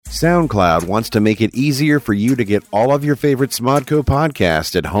SoundCloud wants to make it easier for you to get all of your favorite Smodco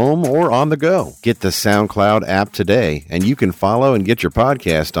podcasts at home or on the go. Get the SoundCloud app today, and you can follow and get your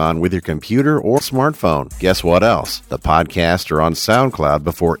podcast on with your computer or smartphone. Guess what else? The podcasts are on SoundCloud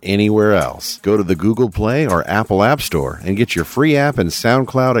before anywhere else. Go to the Google Play or Apple App Store and get your free app and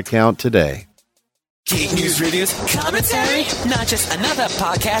SoundCloud account today. Geek News Radio's commentary, not just another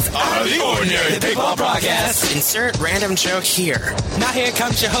podcast out of the ordinary, the Big Ball Broadcast. Insert random joke here. Now here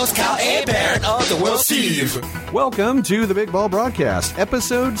comes your host, Kyle A. Barrett of The World Steve. Welcome to the Big Ball Broadcast,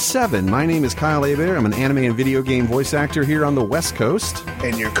 Episode 7. My name is Kyle A. Barrett. I'm an anime and video game voice actor here on the West Coast.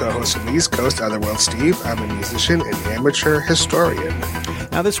 And your co-host on the East Coast, The World Steve. I'm a musician and amateur historian.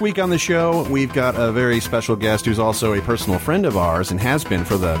 Now, this week on the show, we've got a very special guest who's also a personal friend of ours and has been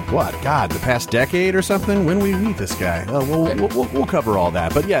for the past decade or something? When we meet this guy? We'll cover all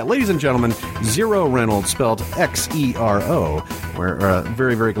that. But yeah, ladies and gentlemen, Xero Reynolds, spelled Xero. We're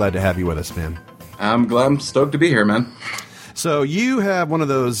very, very glad to have you with us, man. I'm stoked to be here, man. So you have one of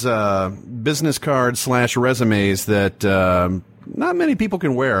those business cards / resumes that not many people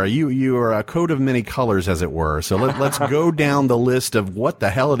can wear. You are a coat of many colors, as it were. So let's go down the list of what the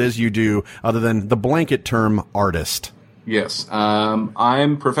hell it is you do other than the blanket term artist. Yes.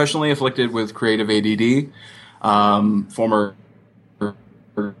 I'm professionally afflicted with creative ADD, former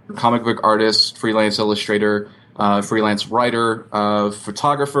comic book artist, freelance illustrator, freelance writer,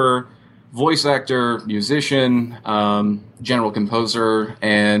 photographer, voice actor, musician, general composer,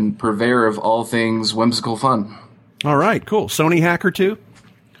 and purveyor of all things whimsical fun. All right, cool. Sony hacker too?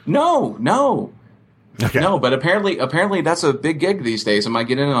 No. Okay. No, but apparently that's a big gig these days. I might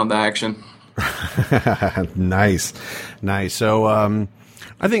get in on the action. Nice. So,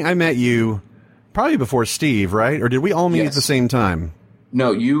 I think I met you probably before Steve, right? Or did we all meet at the same time?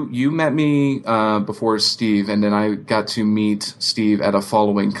 No, you met me before Steve, and then I got to meet Steve at a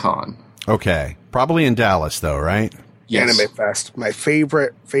following con. Okay. Probably in Dallas, though, right? Yes. Anime Fest, my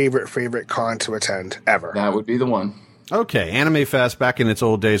favorite con to attend ever. That would be the one. Okay, Anime Fest back in its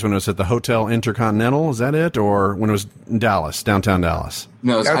old days when it was at the Hotel Intercontinental, is that it? Or when it was in Dallas, downtown Dallas?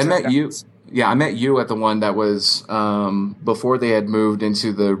 No, I met you. Yeah, I met you at the one that was before they had moved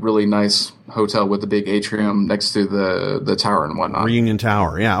into the really nice hotel with the big atrium next to the tower and whatnot. Reunion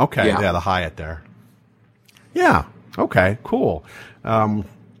Tower, yeah, okay. Yeah, the Hyatt there. Yeah, okay, cool.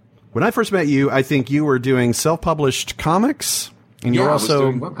 When I first met you, I think you were doing self-published comics. And you were also I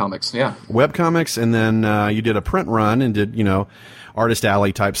was doing webcomics, yeah. Webcomics, and then you did a print run and did, Artist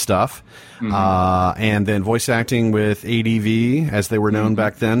Alley type stuff. Mm-hmm. And then voice acting with ADV, as they were known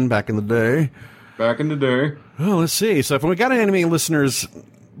back then, back in the day. Oh, let's see. So if we got anime listeners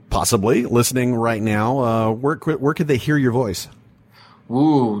possibly listening right now, where could they hear your voice?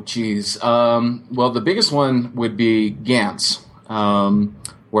 Ooh, geez. Well, the biggest one would be Gantz,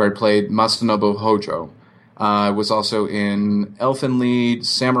 where I played Masanobu Hojo. I was also in Elfen Lied,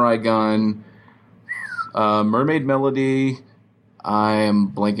 Samurai Gun, Mermaid Melody. I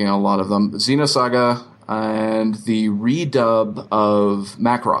am blanking on a lot of them. Xenosaga and the redub of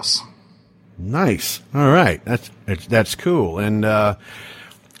Macross. Nice. All right, that's cool. And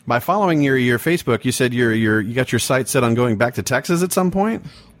by following your Facebook, you said you got your sight set on going back to Texas at some point.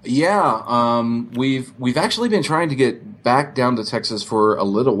 Yeah, we've actually been trying to get back down to Texas for a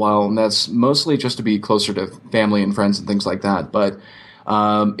little while, and that's mostly just to be closer to family and friends and things like that. But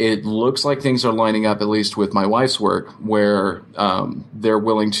it looks like things are lining up, at least with my wife's work, where they're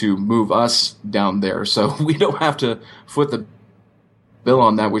willing to move us down there, so we don't have to foot the bill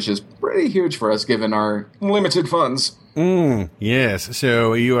on that, which is pretty huge for us given our limited funds. Yes,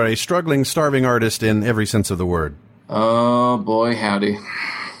 so you are a struggling, starving artist in every sense of the word. Oh boy, howdy.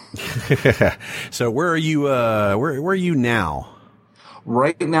 So where are you? Where are you now?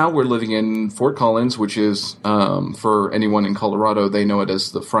 Right now, we're living in Fort Collins, which is, for anyone in Colorado, they know it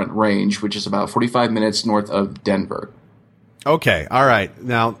as the Front Range, which is about 45 minutes north of Denver. Okay, all right.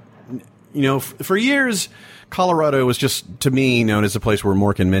 Now, for years, Colorado was just, to me, known as a place where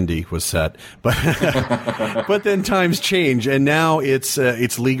Mork and Mindy was set. But but then times change, and now it's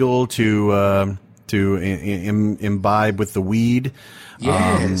legal to imbibe with the weed.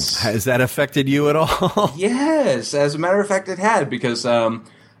 Yes. Has that affected you at all? Yes. As a matter of fact, it had, because,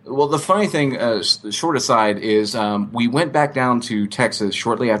 the funny thing, short aside, is we went back down to Texas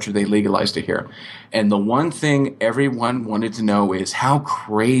shortly after they legalized it here. And the one thing everyone wanted to know is how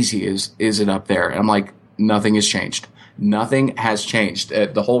crazy is it up there? And I'm like, nothing has changed. Nothing has changed.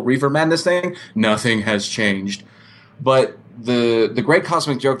 The whole Reefer Madness thing, nothing has changed. But the great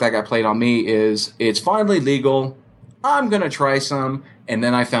cosmic joke that got played on me is, it's finally legal. I'm going to try some. And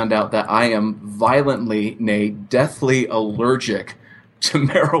then I found out that I am violently, nay, deathly allergic to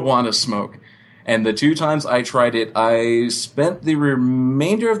marijuana smoke. And the 2 times I tried it, I spent the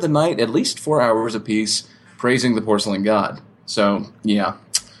remainder of the night, at least 4 hours apiece, praising the porcelain god. So, yeah.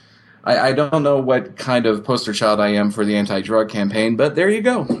 I don't know what kind of poster child I am for the anti-drug campaign, but there you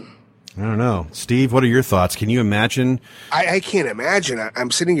go. I don't know. Steve, what are your thoughts? Can you imagine? I can't imagine. I'm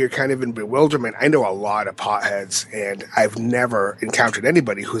sitting here kind of in bewilderment. I know a lot of potheads, and I've never encountered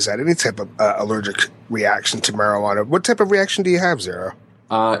anybody who's had any type of allergic reaction to marijuana. What type of reaction do you have, Zero?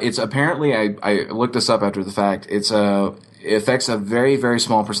 It's apparently, I looked this up after the fact, it affects a very, very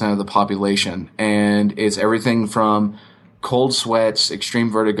small percent of the population, and it's everything from cold sweats, extreme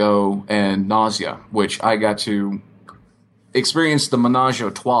vertigo, and nausea, which I got to experience the menage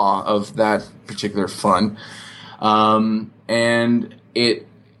a trois of that particular fun. And it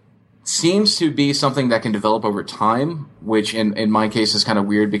seems to be something that can develop over time, which in my case is kind of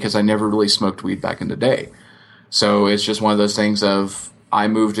weird because I never really smoked weed back in the day. So it's just one of those things of, I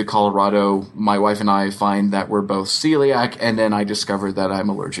moved to Colorado, my wife and I find that we're both celiac, and then I discovered that I'm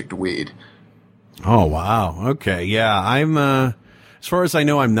allergic to weed. Oh, wow. Okay. Yeah. I'm, as far as I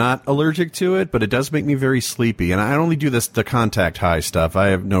know, I'm not allergic to it, but it does make me very sleepy. And I only do the contact high stuff. I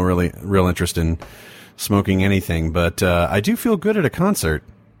have no real interest in smoking anything, but, I do feel good at a concert.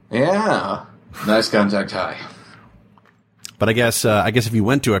 Yeah. Nice contact high. But I guess if you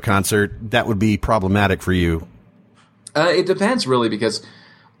went to a concert, that would be problematic for you. It depends, really, because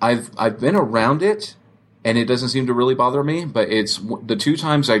I've been around it, and it doesn't seem to really bother me. But it's the 2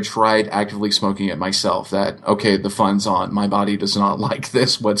 times I tried actively smoking it myself that, okay, the fun's on. My body does not like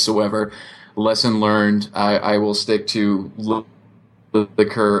this whatsoever. Lesson learned. I will stick to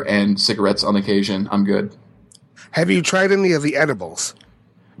liquor and cigarettes on occasion. I'm good. Have you tried any of the edibles?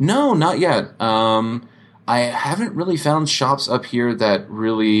 No, not yet. I haven't really found shops up here that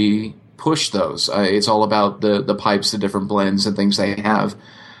really push those. It's all about the pipes, the different blends and things they have.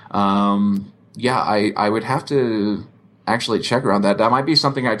 Yeah, I would have to actually check around that. That might be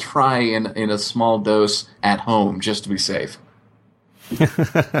something I try in a small dose at home just to be safe.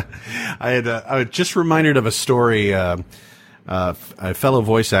 I was just reminded of a story. A fellow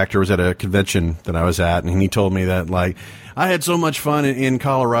voice actor was at a convention that I was at, and he told me that, like, I had so much fun in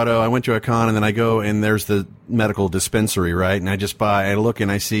Colorado. I went to a con, and then I go, and there's the medical dispensary, right? And I look,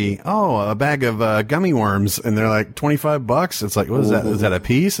 and I see, a bag of gummy worms, and they're like $25. It's like, what is that? Is that a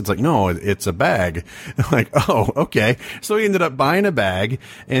piece? It's like, no, it's a bag. I'm like, oh, okay. So he ended up buying a bag,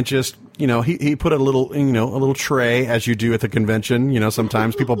 and just, he put a little tray, as you do at the convention.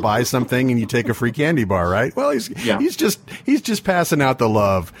 Sometimes people buy something and you take a free candy bar, right? Well, he's just passing out the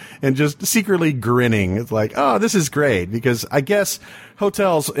love and just secretly grinning. It's like, oh, this is great, because I guess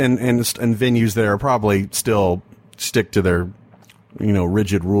hotels and venues there probably still stick to their,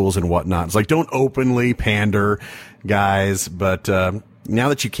 rigid rules and whatnot. It's like, don't openly pander, guys, but, now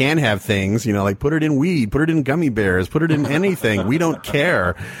that you can have things, like put it in weed, put it in gummy bears, put it in anything. We don't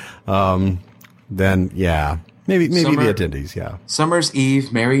care. Then yeah, maybe the attendees. Yeah. Summer's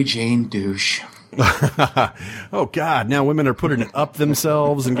Eve, Mary Jane douche. Oh God. Now women are putting it up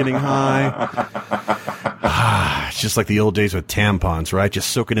themselves and getting high. It's just like the old days with tampons, right?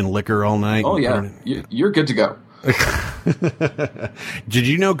 Just soaking in liquor all night. Oh yeah. You're good to go. Did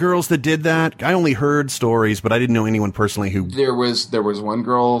you know girls that did that? I only heard stories, but I didn't know anyone personally who. There was one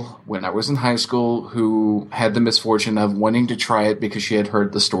girl when I was in high school who had the misfortune of wanting to try it because she had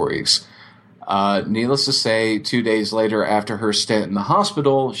heard the stories. Needless to say, 2 days later, after her stint in the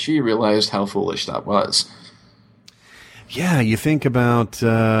hospital, she realized how foolish that was. Yeah, you think about,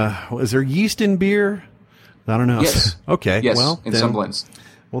 is there yeast in beer? I don't know. Yes. Okay. Yes, well, in some blends.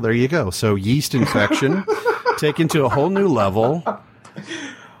 Well, there you go. So yeast infection taken to a whole new level.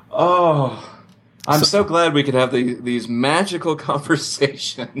 Oh, I'm so glad we could have these magical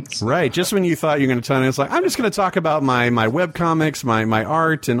conversations. Right. Just when you thought you were going to tell me, it's like, I'm just going to talk about my webcomics, my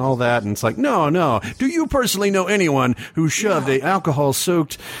art and all that. And it's like, no. Do you personally know anyone who shoved a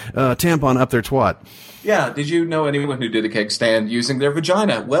alcohol-soaked tampon up their twat? Yeah. Did you know anyone who did a keg stand using their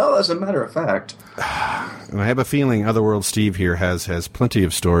vagina? Well, as a matter of fact. And I have a feeling Otherworld Steve here has plenty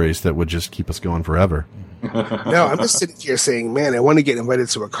of stories that would just keep us going forever. No, I'm just sitting here saying, man, I want to get invited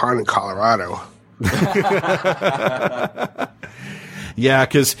to a con in Colorado. Yeah,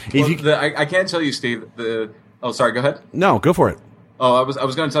 because I can't tell you, Steve. Sorry, go ahead. No, go for it. Oh, I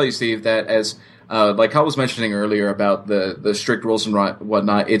was going to tell you, Steve, that as like Kyle was mentioning earlier about the strict rules and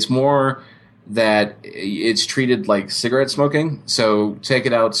whatnot, it's more that it's treated like cigarette smoking. So take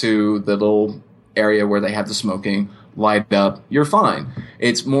it out to the little area where they have the smoking, light up, you're fine.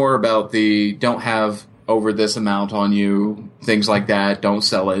 It's more about the don't have over this amount on you, things like that, don't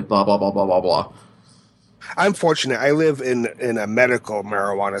sell it, blah, blah, blah, blah, blah, blah. I'm fortunate. I live in a medical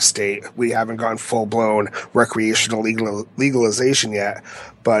marijuana state. We haven't gone full blown recreational legalization yet,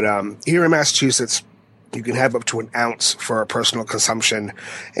 but here in Massachusetts, you can have up to an ounce for personal consumption,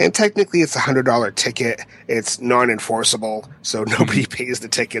 and technically it's $100 ticket. It's non-enforceable, so nobody pays the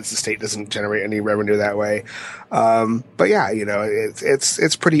tickets. The state doesn't generate any revenue that way. But yeah,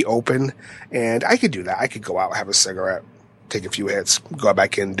 it's pretty open, and I could do that. I could go out, have a cigarette, take a few hits, go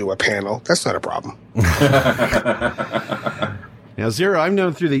back in, do a panel. That's not a problem. Now, Zero, I've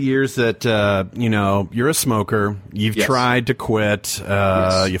known through the years that, you're a smoker. You've tried to quit.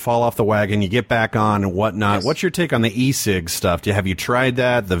 You fall off the wagon. You get back on and whatnot. Yes. What's your take on the e-cig stuff? Have you tried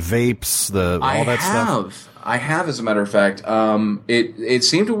that? The vapes, all that stuff? I have, as a matter of fact. It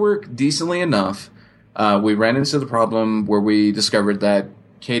seemed to work decently enough. We ran into the problem where we discovered that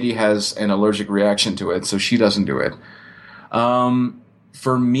Katie has an allergic reaction to it, so she doesn't do it.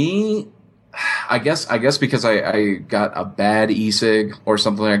 For me, I guess because I got a bad e-cig or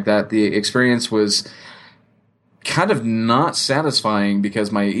something like that, the experience was kind of not satisfying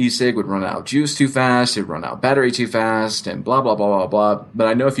because my e-cig would run out juice too fast, it would run out battery too fast, and blah, blah, blah, blah, blah. But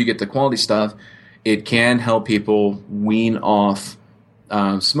I know if you get the quality stuff, it can help people wean off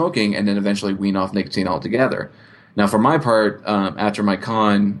smoking and then eventually wean off nicotine altogether. Now, for my part, after my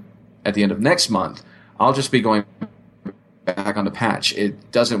con at the end of next month, I'll just be going back on the patch.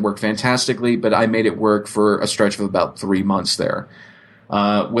 It doesn't work fantastically, but I made it work for a stretch of about 3 months there.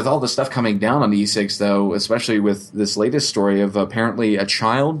 With all the stuff coming down on the e-cigs, though, especially with this latest story of apparently a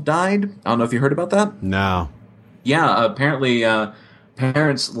child died. I don't know if you heard about that. No. Yeah, apparently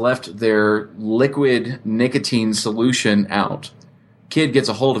parents left their liquid nicotine solution out. Kid gets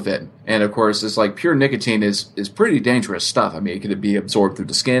a hold of it, and of course, it's like pure nicotine is pretty dangerous stuff. I mean, it could be absorbed through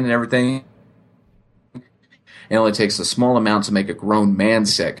the skin and everything. It only takes a small amount to make a grown man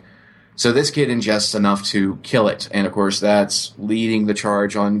sick. So this kid ingests enough to kill it. And of course, that's leading the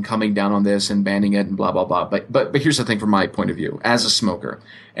charge on coming down on this and banning it and blah, blah, blah. But here's the thing from my point of view. As a smoker,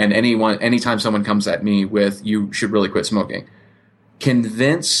 and anytime someone comes at me with, you should really quit smoking,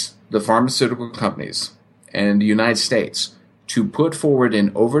 convince the pharmaceutical companies and the United States to put forward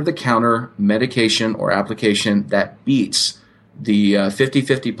an over-the-counter medication or application that beats the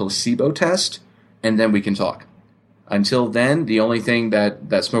 50-50 placebo test, and then we can talk. Until then, the only thing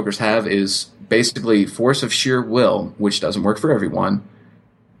that smokers have is basically force of sheer will, which doesn't work for everyone,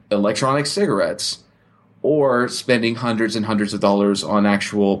 electronic cigarettes, or spending hundreds and hundreds of dollars on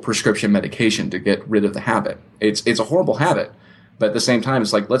actual prescription medication to get rid of the habit. It's a horrible habit. But at the same time,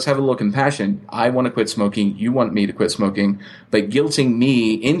 it's like, let's have a little compassion. I want to quit smoking. You want me to quit smoking. But guilting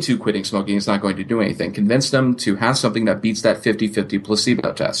me into quitting smoking is not going to do anything. Convince them to have something that beats that 50-50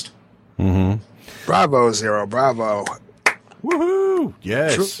 placebo test. Mm-hmm. Bravo, Zero. Bravo. Woohoo!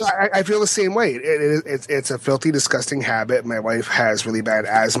 Yes. I feel the same way. It's a filthy, disgusting habit. My wife has really bad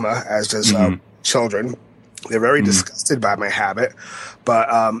asthma, as does children. They're very disgusted by my habit. But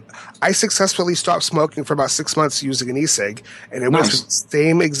I successfully stopped smoking for about 6 months using an e-cig, and it was the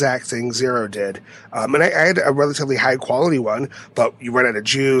same exact thing Zero did. And I had a relatively high-quality one, but you run out of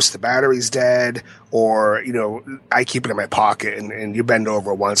juice, the battery's dead, or, I keep it in my pocket, and you bend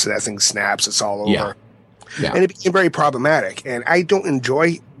over once, and that thing snaps, it's all over. Yeah. Yeah. And it became very problematic. And I don't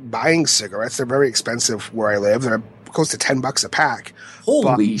enjoy buying cigarettes. They're very expensive where I live. They're close to $10 a pack.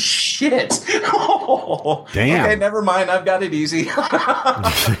 Holy shit. Oh, damn. Okay, never mind. I've got it easy.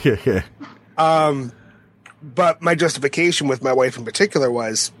 But my justification with my wife in particular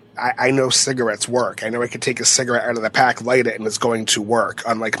was I know cigarettes work. I know I could take a cigarette out of the pack, light it, and it's going to work,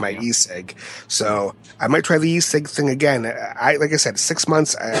 unlike my e-cig. So I might try the e-cig thing again. Like I said, 6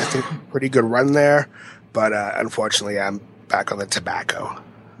 months, I think pretty good run there. But unfortunately, I'm back on the tobacco.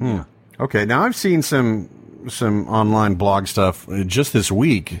 Okay, now I've seen some online blog stuff just this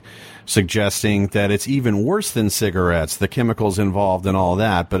week suggesting that it's even worse than cigarettes, the chemicals involved and all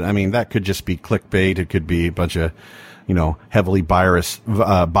that. But, I mean, that could just be clickbait. It could be a bunch of, heavily biased,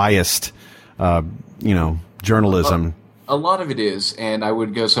 journalism. A lot of it is, and I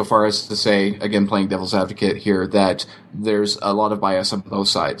would go so far as to say, again, playing devil's advocate here, that there's a lot of bias on both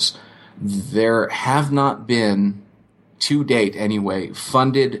sides. There have not been, to date anyway,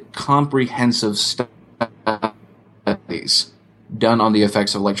 funded comprehensive studies done on the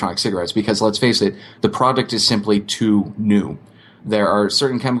effects of electronic cigarettes because, let's face it, the product is simply too new. There are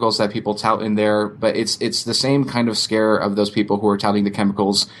certain chemicals that people tout in there, but it's the same kind of scare of those people who are touting the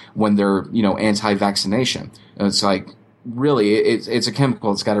chemicals when they're, anti-vaccination. And it's like, really, it's a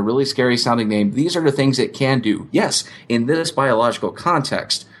chemical. It's got a really scary sounding name. These are the things it can do. Yes, in this biological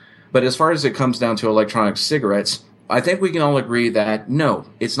context. But as far as it comes down to electronic cigarettes, I think we can all agree that, no,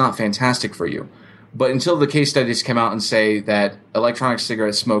 it's not fantastic for you. But until the case studies come out and say that electronic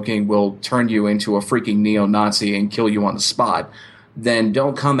cigarette smoking will turn you into a freaking neo-Nazi and kill you on the spot, then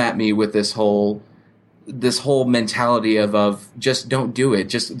don't come at me with this whole mentality of just don't do it,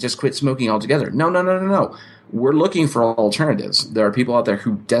 just quit smoking altogether. No. We're looking for alternatives. There are people out there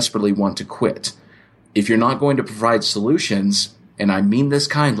who desperately want to quit. If you're not going to provide solutions, and I mean this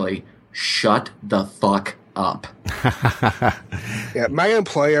kindly, shut the fuck up. Yeah, my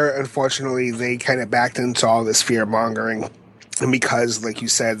employer, unfortunately, they kind of backed into all this fear mongering. And because, like you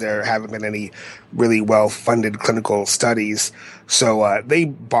said, there haven't been any really well-funded clinical studies, so they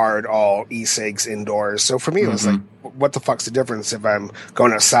barred all e-cigs indoors. So for me, it was like, what the fuck's the difference if I'm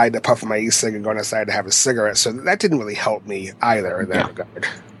going outside to puff my e-cig and going outside to have a cigarette? So that didn't really help me either in that regard.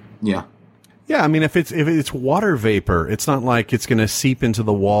 Yeah. Yeah, I mean, if it's water vapor, it's not like it's going to seep into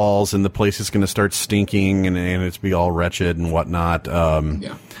the walls and the place is going to start stinking and it's be all wretched and whatnot.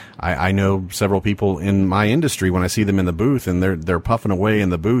 I know several people in my industry when I see them in the booth and they're puffing away in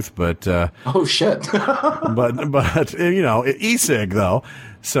the booth, but oh shit, but you know, e-cig though.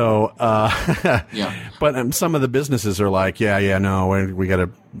 So but some of the businesses are like, no, we got to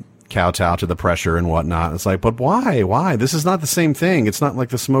kowtow to the pressure and whatnot. It's like, but why? This is not the same thing. It's not like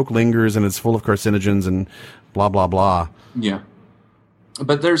the smoke lingers and it's full of carcinogens and blah, blah, blah. Yeah.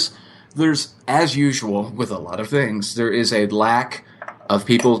 But there's, as usual with a lot of things, there is a lack of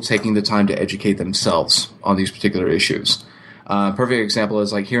people taking the time to educate themselves on these particular issues. Perfect example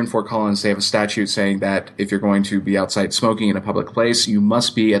is like here in Fort Collins, they have a statute saying that if you're going to be outside smoking in a public place, you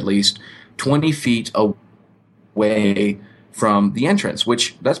must be at least 20 feet away from the entrance,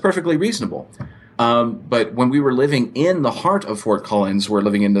 which that's perfectly reasonable. But when we were living in the heart of Fort Collins, we're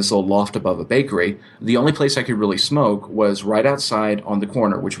living in this little loft above a bakery, the only place I could really smoke was right outside on the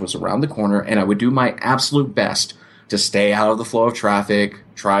corner, which was around the corner, and I would do my absolute best to stay out of the flow of traffic,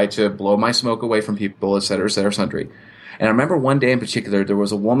 try to blow my smoke away from people, et cetera, sundry. And I remember one day in particular, there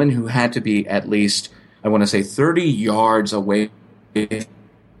was a woman who had to be at least, I want to say 30 yards away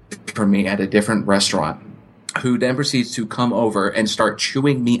from me at a different restaurant, who then proceeds to come over and start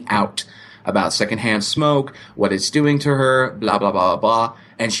chewing me out about secondhand smoke, what it's doing to her, blah, blah, blah, blah.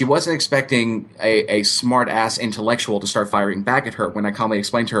 And she wasn't expecting a smart-ass intellectual to start firing back at her when I calmly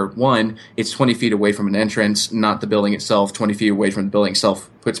explained to her, one, it's 20 feet away from an entrance, not the building itself. 20 feet away from the building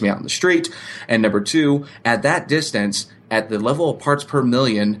itself puts me out in the street. And number two, at that distance, at the level of parts per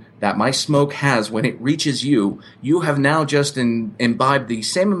million that my smoke has when it reaches you, you have now just imbibed the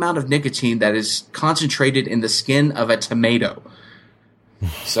same amount of nicotine that is concentrated in the skin of a tomato.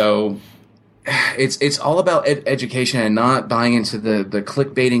 So it's all about education and not buying into the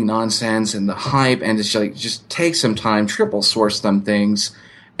clickbaiting nonsense and the hype, and it's like just take some time, triple source some things.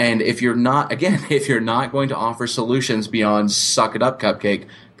 And if you're not going to offer solutions beyond suck it up cupcake,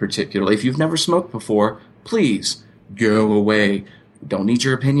 particularly if you've never smoked before, please go away. Don't need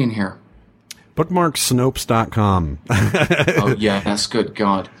your opinion here. Bookmark Snopes.com. Oh, yes. Good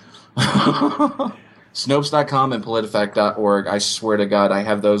God. Snopes.com and PolitiFact.org. I swear to God, I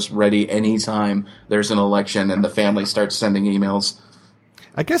have those ready anytime there's an election and the family starts sending emails.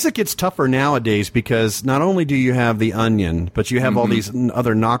 I guess it gets tougher nowadays because not only do you have The Onion, but you have all these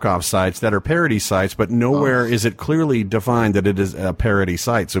other knockoff sites that are parody sites, but nowhere is it clearly defined that it is a parody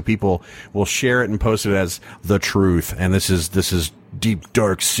site. So people will share it and post it as the truth, and this is deep,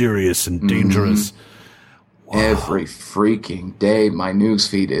 dark, serious, and dangerous. Wow. Every freaking day, my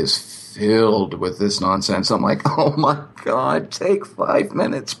newsfeed is filled with this nonsense. I'm like, oh my God, take 5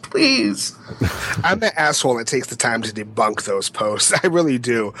 minutes, please. I'm the asshole that takes the time to debunk those posts. I really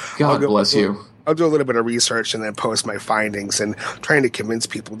do. God bless you. I'll do a little bit of research and then post my findings, and trying to convince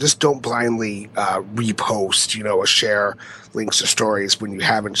people, just don't blindly repost, or share links to stories when you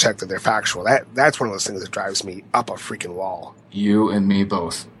haven't checked that they're factual. That's one of those things that drives me up a freaking wall. You and me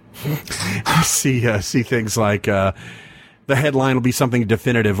both. I see things like the headline will be something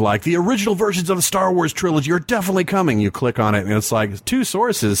definitive like the original versions of the Star Wars trilogy are definitely coming. You click on it and it's like 2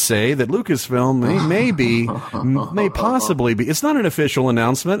 sources say that Lucasfilm may possibly be. It's not an official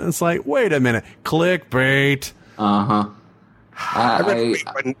announcement. It's like, wait a minute, clickbait. I read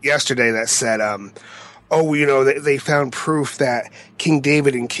one yesterday that said, they found proof that King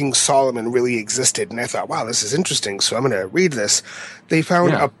David and King Solomon really existed. And I thought, wow, this is interesting. So I'm going to read this. They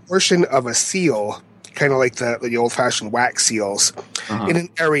found a portion of a seal, kind of like the old-fashioned wax seals, in an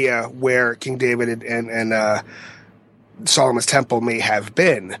area where King David and Solomon's temple may have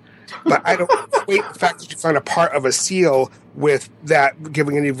been. But I don't equate the fact that you found a part of a seal with that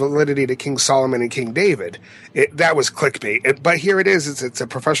giving any validity to King Solomon and King David. That was clickbait. But here it is. It's a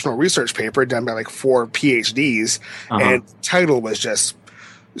professional research paper done by like 4 PhDs, and the title was just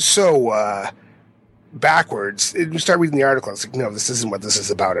so backwards. And you start reading the article, it's like, no, this isn't what this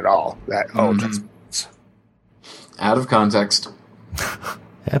is about at all. Out of context.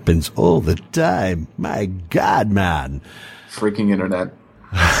 Happens all the time. My God, man. Freaking internet.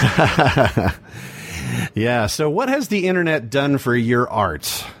 Yeah. So what has the internet done for your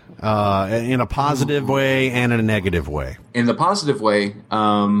art? In a positive way and in a negative way? In the positive way,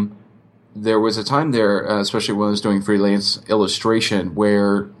 there was a time there, especially when I was doing freelance illustration,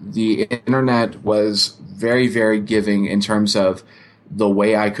 where the internet was very, very giving in terms of the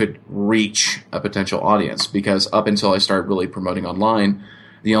way I could reach a potential audience. Because up until I started really promoting online,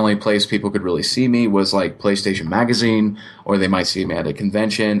 the only place people could really see me was like PlayStation Magazine, or they might see me at a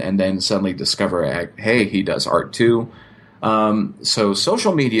convention and then suddenly discover, hey, he does art too. So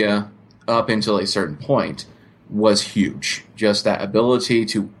social media, up until a certain point, was huge. Just that ability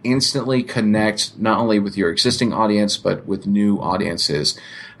to instantly connect not only with your existing audience, but with new audiences.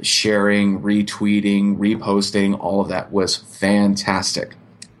 Sharing, retweeting, reposting, all of that was fantastic.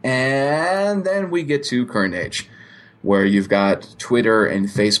 And then we get to current age, where you've got Twitter and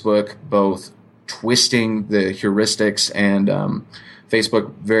Facebook both twisting the heuristics, and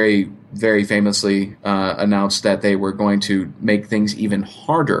Facebook very, very famously announced that they were going to make things even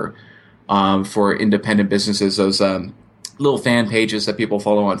harder for independent businesses. Those little fan pages that people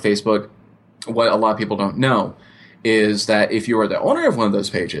follow on Facebook, what a lot of people don't know is that if you are the owner of one of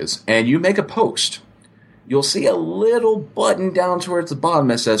those pages and you make a post, you'll see a little button down towards the bottom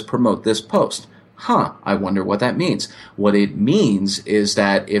that says promote this post. I wonder what that means. What it means is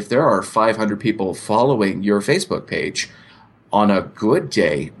that if there are 500 people following your Facebook page, on a good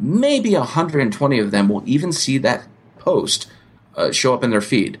day, maybe 120 of them will even see that post show up in their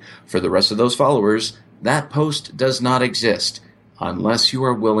feed. For the rest of those followers, that post does not exist unless you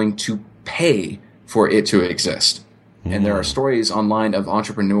are willing to pay for it to exist. And there are stories online of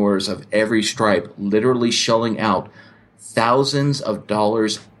entrepreneurs of every stripe literally shelling out thousands of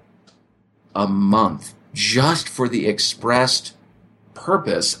dollars a month just for the expressed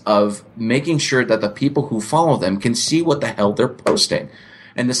purpose of making sure that the people who follow them can see what the hell they're posting.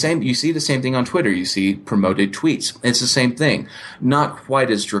 And you see the same thing on Twitter. You see promoted tweets. It's the same thing. Not quite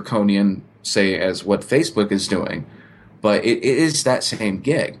as draconian, say, as what Facebook is doing, but it is that same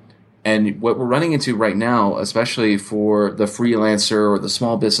gig. And what we're running into right now, especially for the freelancer or the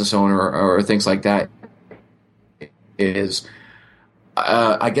small business owner or things like that, is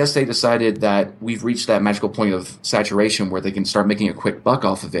I guess they decided that we've reached that magical point of saturation where they can start making a quick buck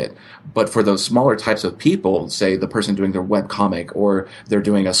off of it. But for those smaller types of people, say the person doing their webcomic or they're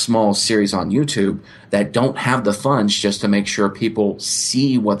doing a small series on YouTube that don't have the funds just to make sure people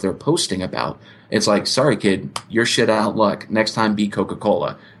see what they're posting about, it's like, sorry, kid, you're shit out of luck. Next time, be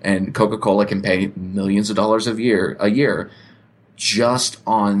Coca-Cola. And Coca-Cola can pay millions of dollars a year just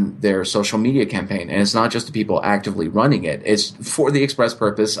on their social media campaign. And it's not just the people actively running it. It's for the express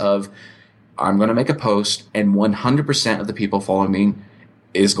purpose of, I'm going to make a post and 100% of the people following me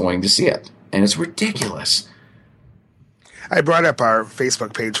is going to see it. And it's ridiculous. I brought up our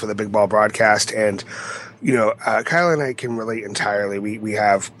Facebook page for the Big Ball broadcast, and Kyle and I can relate entirely. We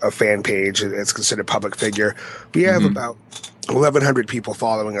have a fan page. It's considered public figure. We have about 1,100 people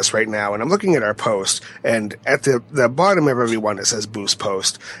following us right now, and I'm looking at our post, and at the bottom of every one it says boost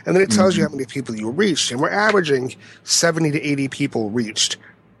post, and then it tells you how many people you reached, and we're averaging 70 to 80 people reached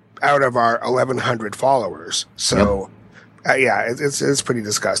out of our 1,100 followers. So, it's pretty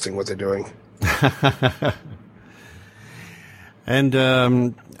disgusting what they're doing. And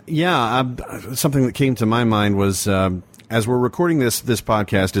something that came to my mind was as we're recording this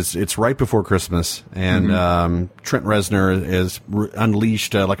podcast, it's right before Christmas, and Trent Reznor has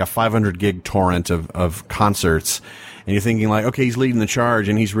unleashed like a 500 gig torrent of concerts, and you're thinking like, okay, he's leading the charge,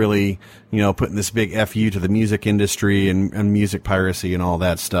 and he's really putting this big FU to the music industry and music piracy and all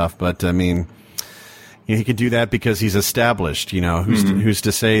that stuff. But I mean, he could do that because he's established. Who's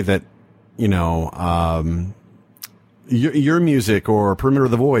to say that your music or Perimeter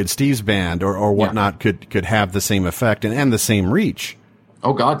of the Void, Steve's band, or whatnot could have the same effect and the same reach?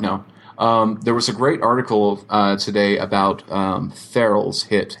 Oh, God, no. There was a great article today about Pharrell's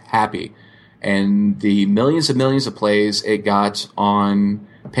hit Happy and the millions and millions of plays it got on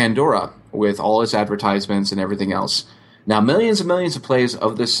Pandora with all its advertisements and everything else. Now, millions and millions of plays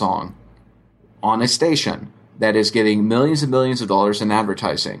of this song on a station that is getting millions and millions of dollars in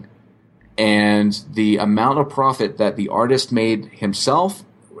advertising. And the amount of profit that the artist made himself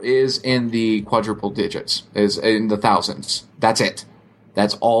is in the quadruple digits, is in the thousands. That's it.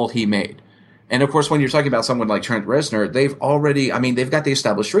 That's all he made. And of course, when you're talking about someone like Trent Reznor, they've got the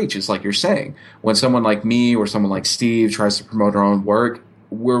established reach. It's like you're saying. When someone like me or someone like Steve tries to promote our own work,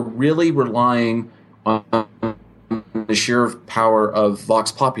 we're really relying on the sheer power of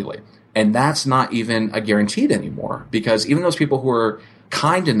Vox Populi. And that's not even a guaranteed anymore, because even those people who are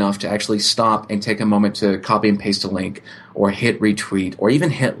kind enough to actually stop and take a moment to copy and paste a link or hit retweet or even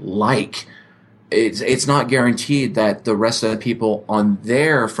hit like, it's not guaranteed that the rest of the people on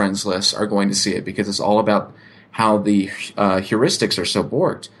their friends list are going to see it, because it's all about how the heuristics are so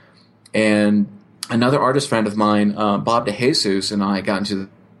borked. And another artist friend of mine, Bob DeJesus, and I got into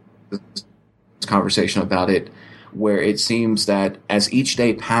this conversation about it, where it seems that as each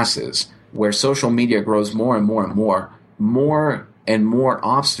day passes, where social media grows more and more and more and more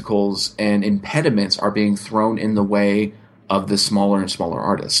obstacles and impediments are being thrown in the way of the smaller and smaller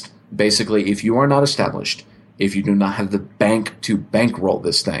artist. Basically, if you are not established, if you do not have the bank to bankroll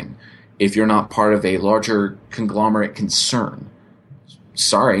this thing, if you're not part of a larger conglomerate concern,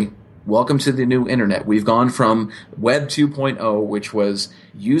 sorry, welcome to the new internet. We've gone from Web 2.0, which was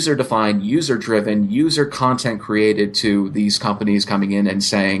user-defined, user-driven, user content created, to these companies coming in and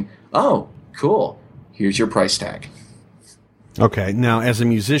saying, oh, cool, here's your price tag. Okay, now as a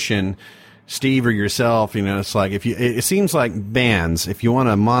musician, Steve or yourself, it's like it seems like bands, if you want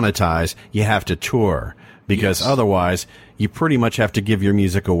to monetize, you have to tour, because otherwise you pretty much have to give your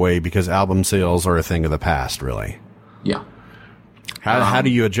music away, because album sales are a thing of the past, really. Yeah. How do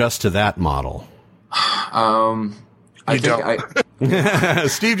you adjust to that model? I don't.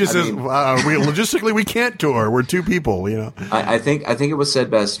 Steve just says, logistically we can't tour. We're two people, I think it was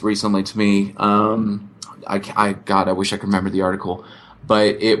said best recently to me. I wish I could remember the article,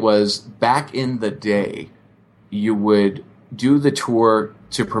 but it was back in the day, you would do the tour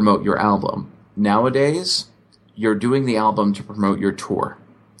to promote your album. Nowadays, you're doing the album to promote your tour.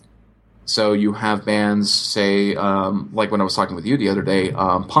 So you have bands, say, like when I was talking with you the other day,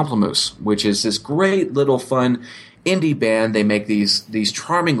 Pomplamoose, which is this great little fun indie band. They make these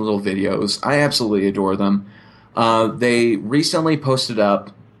charming little videos. I absolutely adore them. They recently posted up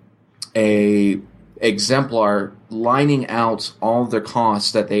a exemplar lining out all the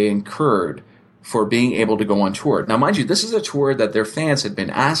costs that they incurred for being able to go on tour. Now, mind you, this is a tour that their fans had been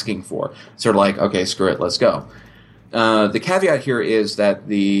asking for. So they're like, okay, screw it, let's go. The caveat here is that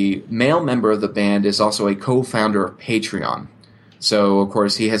the male member of the band is also a co-founder of Patreon. So, of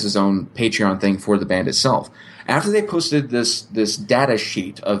course, he has his own Patreon thing for the band itself. After they posted this data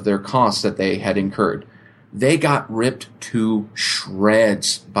sheet of their costs that they had incurred, they got ripped to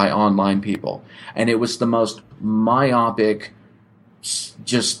shreds by online people. And it was the most myopic,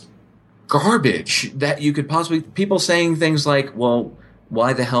 just garbage that you could possibly... People saying things like, well,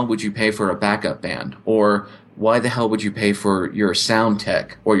 why the hell would you pay for a backup band? Or why the hell would you pay for your sound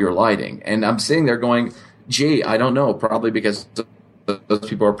tech or your lighting? And I'm sitting there going, gee, I don't know, probably because those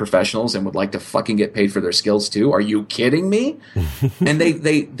people are professionals and would like to fucking get paid for their skills too. Are you kidding me? And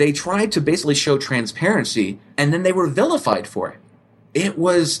they tried to basically show transparency, and then they were vilified for it. It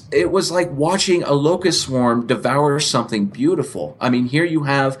was like watching a locust swarm devour something beautiful. I mean, here you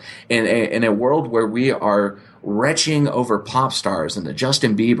have in a world where we are retching over pop stars and the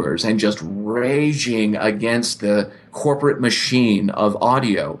Justin Biebers and just raging against the corporate machine of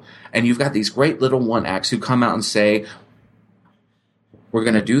audio. And you've got these great little one acts who come out and say, we're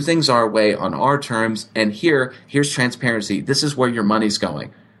going to do things our way on our terms, and here's transparency. This is where your money's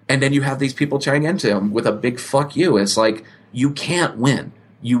going. And then you have these people chiming into them with a big fuck you. It's like, you can't win.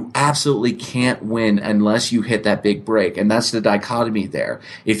 You absolutely can't win unless you hit that big break. And that's the dichotomy there.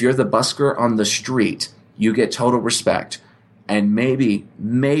 If you're the busker on the street, you get total respect. And maybe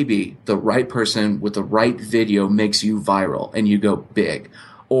the right person with the right video makes you viral and you go big.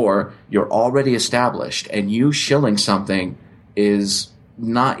 Or you're already established and you shilling something is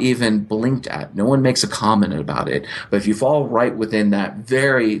not even blinked at. No one makes a comment about it. But if you fall right within that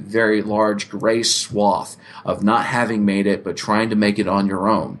very, very large gray swath of not having made it but trying to make it on your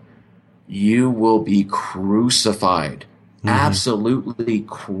own, you will be crucified. Mm-hmm. Absolutely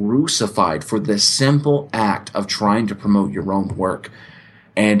crucified for the simple act of trying to promote your own work.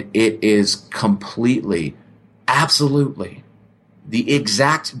 And it is completely, absolutely the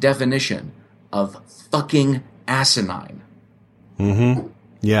exact definition of fucking asinine. Mm-hmm.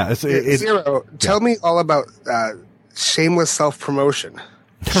 Yeah. Zero, tell me all about shameless self-promotion.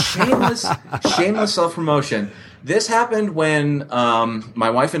 Shameless self-promotion. This happened when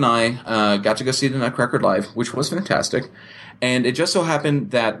my wife and I got to go see the Nutcracker live, which was fantastic. And it just so happened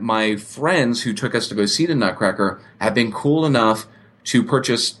that my friends who took us to go see the Nutcracker have been cool enough to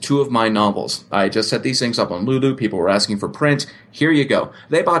purchase 2 of my novels. I just set these things up on Lulu. People were asking for print. Here you go.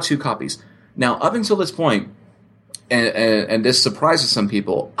 They bought 2 copies. Now, up until this point, and this surprises some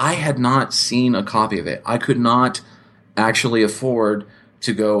people, I had not seen a copy of it. I could not actually afford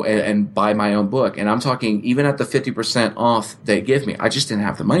to go and buy my own book. And I'm talking even at the 50% off they give me, I just didn't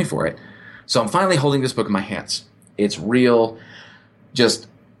have the money for it. So I'm finally holding this book in my hands. It's real, just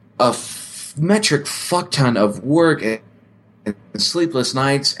a metric fuck ton of work and sleepless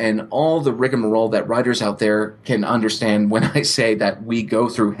nights and all the rigmarole that writers out there can understand when I say that we go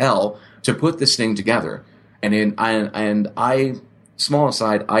through hell to put this thing together. And I, small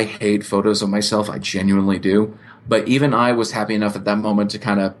aside, I hate photos of myself. I genuinely do. But even I was happy enough at that moment to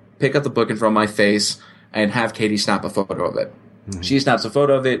kind of pick up the book in front of my face and have Katie snap a photo of it. Mm-hmm. She snaps a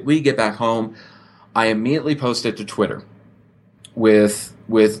photo of it. We get back home. I immediately post it to Twitter with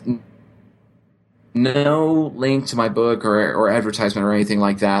no link to my book or advertisement or anything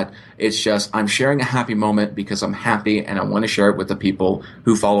like that. It's just I'm sharing a happy moment because I'm happy and I want to share it with the people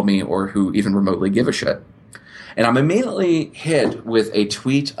who follow me or who even remotely give a shit. And I'm immediately hit with a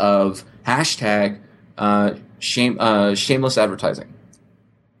tweet of hashtag shameless advertising.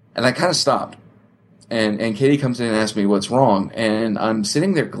 And I kind of stopped. And Katie comes in and asks me what's wrong. And I'm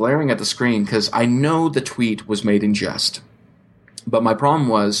sitting there glaring at the screen because I know the tweet was made in jest. But my problem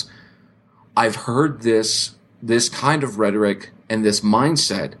was I've heard this kind of rhetoric and this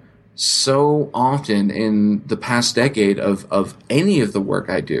mindset so often in the past decade of any of the work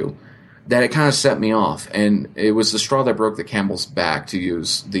I do that it kind of set me off. And it was the straw that broke the camel's back, to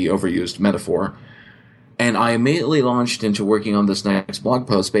use the overused metaphor. And I immediately launched into working on this next blog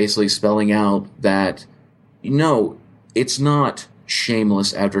post, basically spelling out that, it's not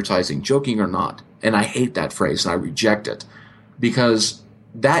shameless advertising, joking or not. And I hate that phrase and I reject it because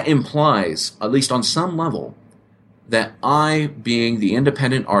that implies, at least on some level, that I, being the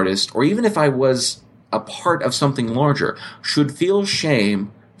independent artist, or even if I was a part of something larger, should feel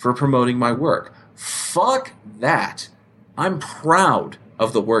shame for promoting my work. Fuck that. I'm proud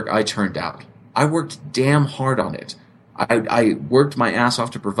of the work I turned out. I worked damn hard on it. I worked my ass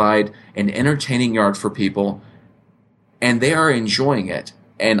off to provide an entertaining yard for people, and they are enjoying it.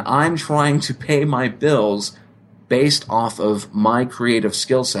 And I'm trying to pay my bills based off of my creative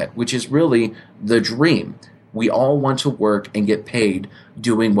skill set, which is really the dream. We all want to work and get paid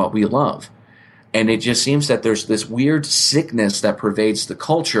doing what we love. And it just seems that there's this weird sickness that pervades the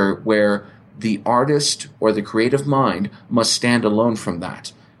culture where the artist or the creative mind must stand alone from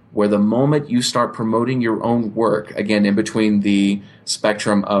that. Where the moment you start promoting your own work, again, in between the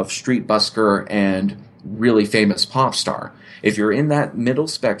spectrum of street busker and really famous pop star, if you're in that middle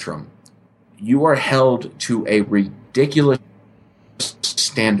spectrum, you are held to a ridiculous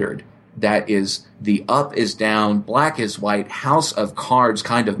standard that is the up is down, black is white, house of cards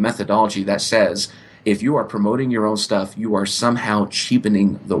kind of methodology that says if you are promoting your own stuff, you are somehow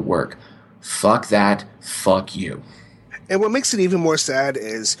cheapening the work. Fuck that. Fuck you. And what makes it even more sad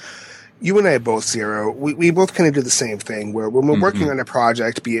is you and I both, Zero, we both kind of do the same thing where when we're working on a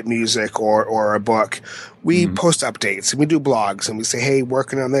project, be it music or a book, we post updates and we do blogs and we say, hey,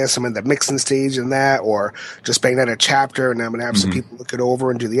 working on this, I'm in the mixing stage and that, or just banging out a chapter and I'm going to have some people look it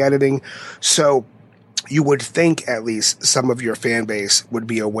over and do the editing. So you would think at least some of your fan base would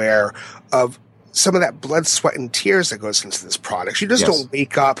be aware of some of that blood, sweat, and tears that goes into this product. You just don't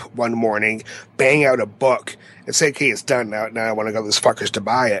wake up one morning, bang out a book, and say, okay, it's done. Now I want to go to this fuckers to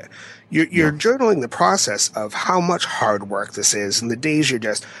buy it. You're journaling the process of how much hard work this is, and the days you're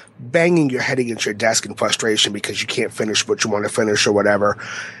just banging your head against your desk in frustration because you can't finish what you want to finish or whatever.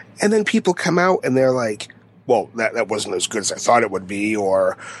 And then people come out and they're like, well, that wasn't as good as I thought it would be,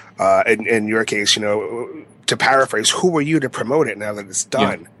 or in your case, to paraphrase, who were you to promote it now that it's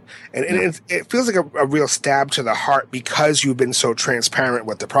done? Yeah. And it feels like a real stab to the heart because you've been so transparent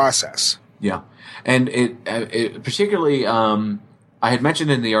with the process. Yeah. And it particularly, I had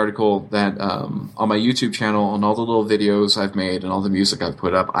mentioned in the article that on my YouTube channel and all the little videos I've made and all the music I've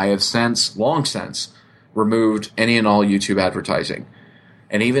put up, I have long since removed any and all YouTube advertising.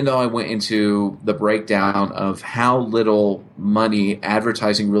 And even though I went into the breakdown of how little money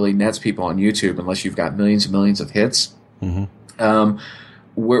advertising really nets people on YouTube, unless you've got millions and millions of hits,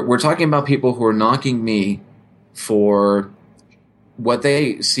 we're talking about people who are knocking me for what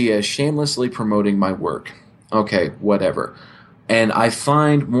they see as shamelessly promoting my work. Okay, whatever. And I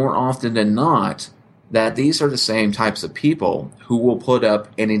find more often than not that these are the same types of people who will put up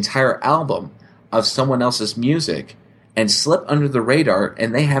an entire album of someone else's music and slip under the radar,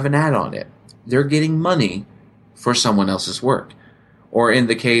 and they have an ad on it. They're getting money for someone else's work. Or in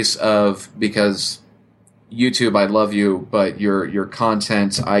the case of, because YouTube, I love you, but your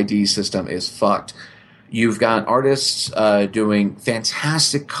content ID system is fucked. You've got artists doing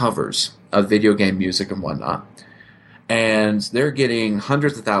fantastic covers of video game music and whatnot. and they're getting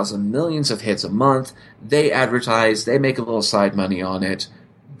hundreds of thousands, millions of hits a month. They advertise, they make a little side money on it.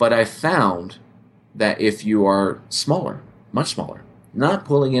 But I found that if you are smaller, much smaller, not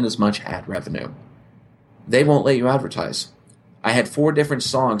pulling in as much ad revenue, they won't let you advertise. I had 4 different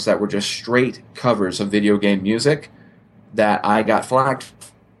songs that were just straight covers of video game music that I got flagged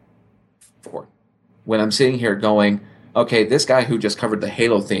for. When I'm sitting here going, okay, this guy who just covered the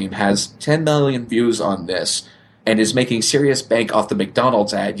Halo theme has 10 million views on this and is making serious bank off the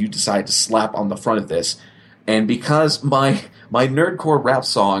McDonald's ad you decide to slap on the front of this. And because my nerdcore rap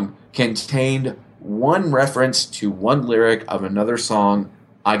song contained one reference to one lyric of another song,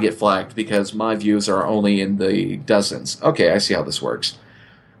 I get flagged because my views are only in the dozens. Okay, I see how this works.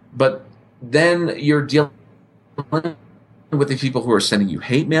 But then you're dealing with the people who are sending you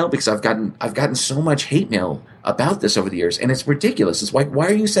hate mail, because I've gotten so much hate mail about this over the years, and it's ridiculous. It's like, why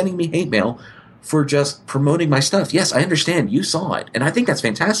are you sending me hate mail for just promoting my stuff? Yes, I understand you saw it, and I think that's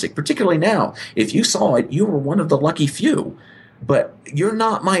fantastic, particularly now. If you saw it, you were one of the lucky few. But you're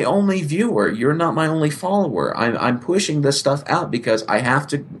not my only viewer. You're not my only follower. I'm pushing this stuff out because I have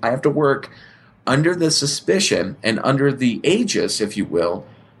to work under the suspicion and under the aegis, if you will,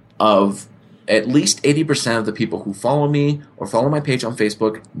 of at least 80% of the people who follow me or follow my page on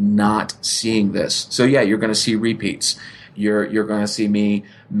Facebook not seeing this. So yeah, you're going to see repeats. You're going to see me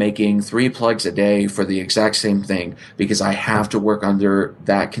making 3 plugs a day for the exact same thing, because I have to work under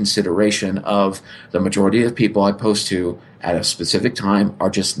that consideration of the majority of people I post to at a specific time are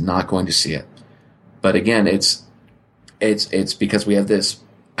just not going to see it. But again, it's because we have this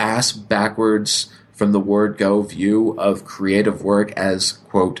ass backwards from the word go view of creative work as,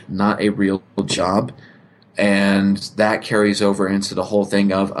 quote, not a real job. And that carries over into the whole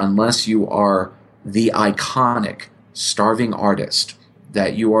thing of, unless you are the iconic starving artist,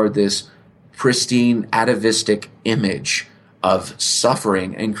 that you are this pristine atavistic image of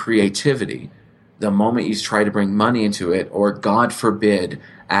suffering and creativity, the moment you try to bring money into it, or God forbid,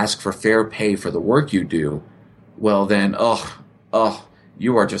 ask for fair pay for the work you do, well then,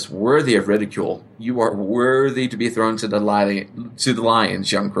 you are just worthy of ridicule. You are worthy to be thrown to the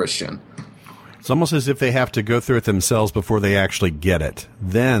lions, young Christian. It's almost as if they have to go through it themselves before they actually get it.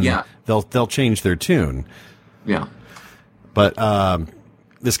 Then they'll change their tune. Yeah. But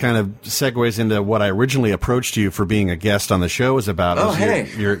this kind of segues into what I originally approached you for being a guest on the show is about. Oh, hey.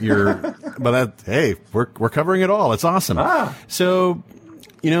 We're covering it all. It's awesome. So,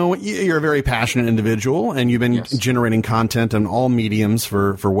 you're a very passionate individual, and you've been generating content on all mediums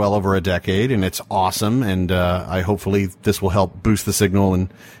for well over a decade, and it's awesome. And hopefully this will help boost the signal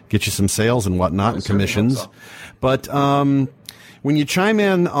and get you some sales and whatnot and commissions. So. But when you chime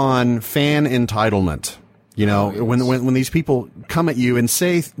in on fan entitlement, when these people come at you and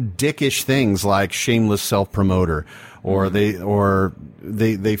say dickish things like shameless self-promoter, or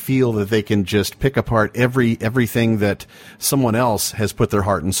they feel that they can just pick apart everything that someone else has put their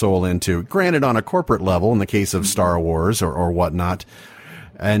heart and soul into, granted on a corporate level in the case of Star Wars or whatnot.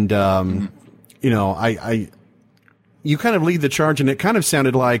 And, you kind of lead the charge, and it kind of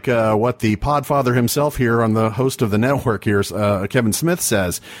sounded like what the Podfather himself here, on the host of the network here, Kevin Smith,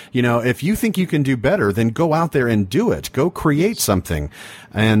 says. If you think you can do better, then go out there and do it. Go create something.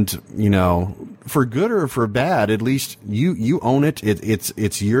 And, for good or for bad, at least you own it.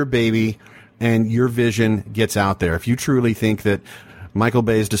 It's your baby, and your vision gets out there. If you truly think that Michael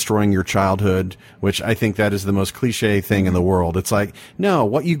Bay is destroying your childhood, which I think that is the most cliche thing in the world. It's like, no,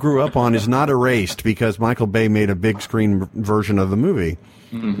 what you grew up on is not erased because Michael Bay made a big screen version of the movie.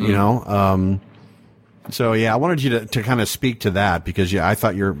 Mm-hmm. So yeah, I wanted you to kind of speak to that, because I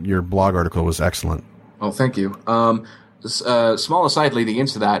thought your blog article was excellent. Oh, thank you. Small aside leading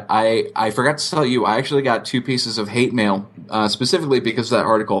into that, I forgot to tell you, I actually got 2 pieces of hate mail, specifically because of that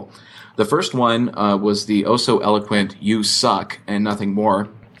article. The first one was the oh so eloquent "you suck" and nothing more.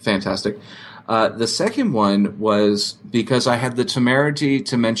 Fantastic. The second one was because I had the temerity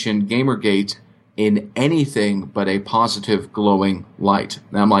to mention Gamergate in anything but a positive, glowing light.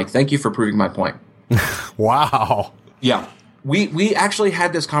 And I'm like, thank you for proving my point. Wow. Yeah. We actually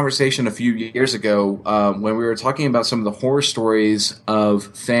had this conversation a few years ago when we were talking about some of the horror stories of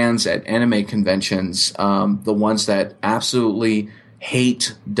fans at anime conventions, the ones that absolutely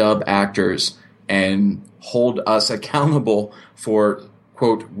hate dub actors and hold us accountable for,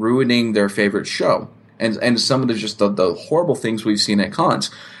 quote, ruining their favorite show. And some of the horrible things we've seen at cons.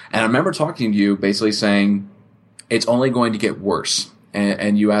 And I remember talking to you basically saying, it's only going to get worse.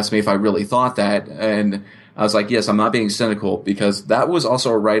 And you asked me if I really thought that. And I was like, yes, I'm not being cynical, because that was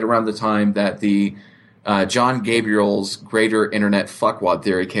also right around the time that the John Gabriel's greater internet fuckwad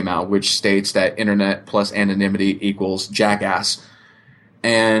theory came out, which states that internet plus anonymity equals jackass.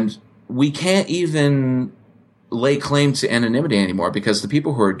 And we can't even lay claim to anonymity anymore because the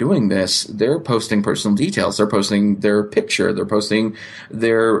people who are doing this, they're posting personal details. They're posting their picture. They're posting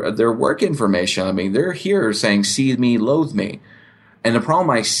their work information. I mean, they're here saying, see me, loathe me. And the problem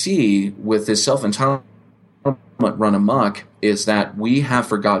I see with this self-entitlement run amok is that we have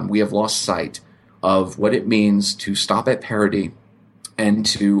forgotten, we have lost sight of what it means to stop at parody and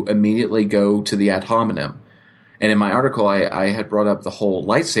to immediately go to the ad hominem. And in my article, I had brought up the whole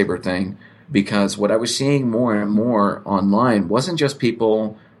lightsaber thing, because what I was seeing more and more online wasn't just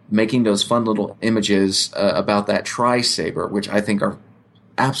people making those fun little images about that tri-saber, which I think are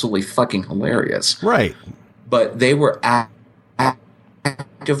absolutely fucking hilarious. Right. But they were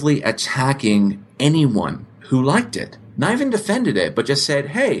actively attacking anyone who liked it. Not even defended it, but just said,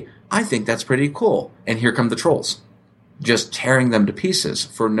 hey, I think that's pretty cool. And here come the trolls. Just tearing them to pieces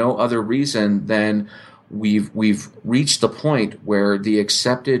for no other reason than we've reached the point where the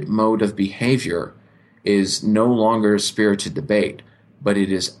accepted mode of behavior is no longer spirited debate, but it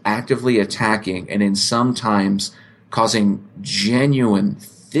is actively attacking and in sometimes causing genuine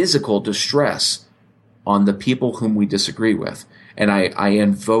physical distress on the people whom we disagree with. And I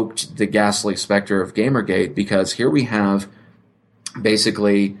invoked the ghastly specter of Gamergate because here we have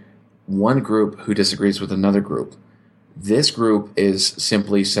basically one group who disagrees with another group. This group is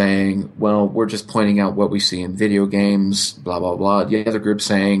simply saying, well, we're just pointing out what we see in video games, blah, blah, blah. The other group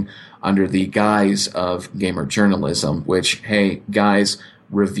saying, under the guise of gamer journalism, which, hey, guys,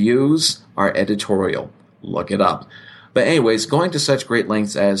 reviews are editorial. Look it up. But anyways, going to such great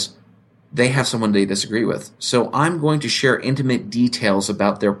lengths as they have someone they disagree with. So I'm going to share intimate details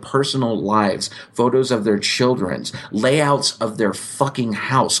about their personal lives, photos of their children's, layouts of their fucking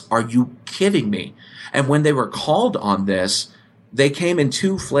house. Are you kidding me? And when they were called on this, they came in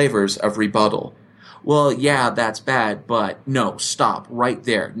two flavors of rebuttal. Well, yeah, that's bad, but no, stop right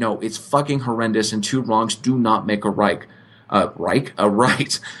there. No, it's fucking horrendous and two wrongs do not make a right. A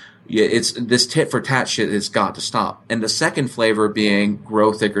right. Yeah, it's this tit for tat shit has got to stop. And the second flavor being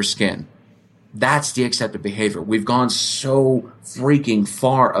grow thicker skin. That's the accepted behavior. We've gone so freaking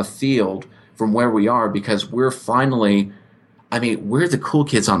far afield from where we are because we're finally, we're the cool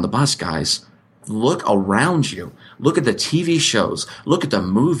kids on the bus, guys. Look around you. Look at the TV shows. Look at the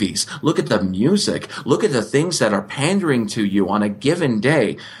movies. Look at the music. Look at the things that are pandering to you on a given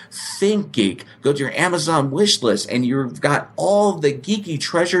day. ThinkGeek. Go to your Amazon wish list and you've got all the geeky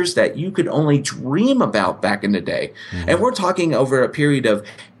treasures that you could only dream about back in the day. Mm-hmm. And we're talking over a period of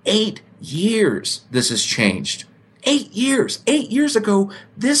 8 years this has changed. 8 years. 8 years ago,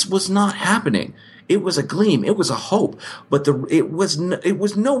 this was not happening. It was a gleam. It was a hope, but it was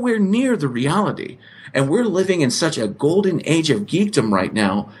nowhere near the reality. And we're living in such a golden age of geekdom right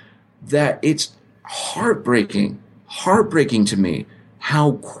now that it's heartbreaking to me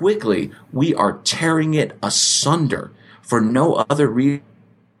how quickly we are tearing it asunder for no other reason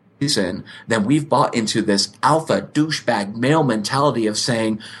than we've bought into this alpha douchebag male mentality of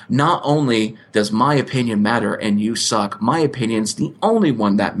saying, not only does my opinion matter and you suck, my opinion's the only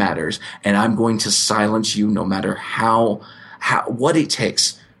one that matters, and I'm going to silence you no matter what it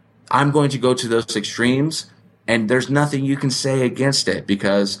takes. I'm going to go to those extremes, and there's nothing you can say against it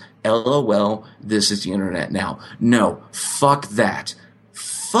because, LOL, this is the internet now. No, fuck that.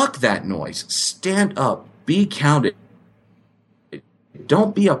 Fuck that noise. Stand up. Be counted.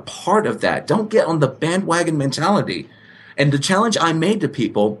 Don't be a part of that. Don't get on the bandwagon mentality. And the challenge I made to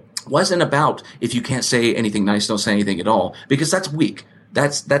people wasn't about if you can't say anything nice, don't say anything at all, because that's weak.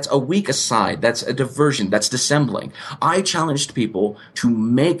 That's a weak aside. That's a diversion. That's dissembling. I challenged people to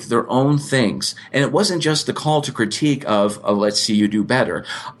make their own things. And it wasn't just the call to critique of let's see you do better.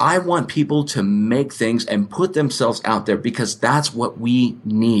 I want people to make things and put themselves out there because that's what we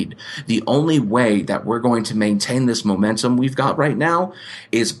need. The only way that we're going to maintain this momentum we've got right now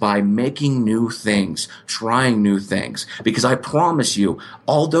is by making new things, trying new things. Because I promise you,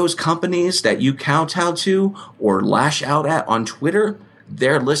 all those companies that you kowtow to or lash out at on Twitter,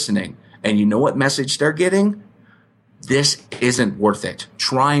 they're listening. And you know what message they're getting? This isn't worth it.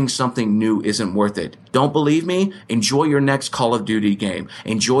 Trying something new isn't worth it. Don't believe me? Enjoy your next Call of Duty game.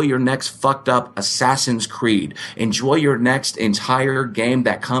 Enjoy your next fucked up Assassin's Creed. Enjoy your next entire game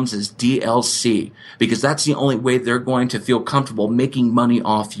that comes as DLC. Because that's the only way they're going to feel comfortable making money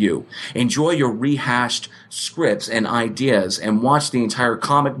off you. Enjoy your rehashed scripts and ideas and watch the entire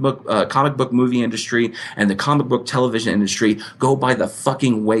comic book movie industry and the comic book television industry go by the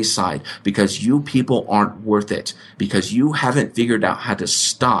fucking wayside because you people aren't worth it, because you haven't figured out how to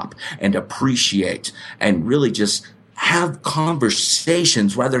stop and appreciate and really just have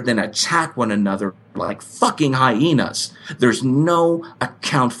conversations rather than attack one another like fucking hyenas. There's no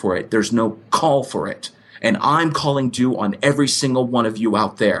account for it. There's no call for it. And I'm calling due on every single one of you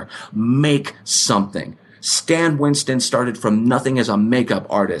out there. Make something. Stan Winston started from nothing as a makeup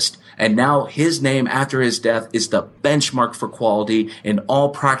artist, and now his name after his death is the benchmark for quality in all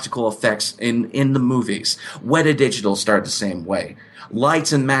practical effects in the movies. Weta Digital started the same way.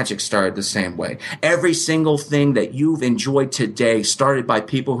 Lights and Magic started the same way. Every single thing that you've enjoyed today started by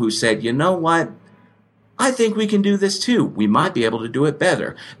people who said, you know what? I think we can do this too. We might be able to do it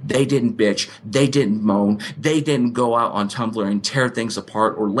better. They didn't bitch. They didn't moan. They didn't go out on Tumblr and tear things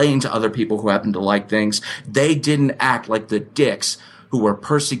apart or lay into other people who happen to like things. They didn't act like the dicks who were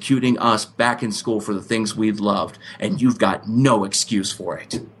persecuting us back in school for the things we loved. And you've got no excuse for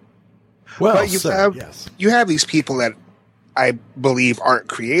it. Well, you have these people that I believe aren't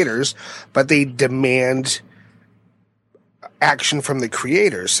creators, but they demand action from the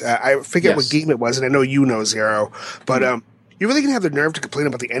creators. I forget what game it was, and I know you know, Zero, but you're really going to have the nerve to complain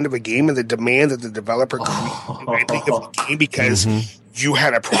about the end of a game and the demand that the developer create the ending of the game because you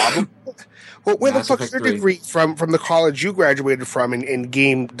had a problem? Well, where the fuck's your degree from the college you graduated from in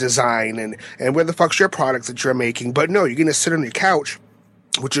game design, and where the fuck's your product that you're making? But no, you're going to sit on your couch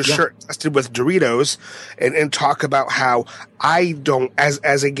with your shirt tested with Doritos and talk about how I don't,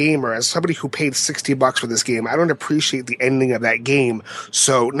 as a gamer, as somebody who paid $60 for this game, I don't appreciate the ending of that game.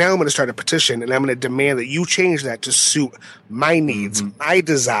 So now I'm going to start a petition and I'm going to demand that you change that to suit my needs, my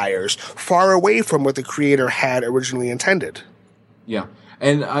desires, far away from what the creator had originally intended. Yeah.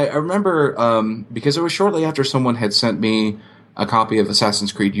 And I remember, because it was shortly after someone had sent me a copy of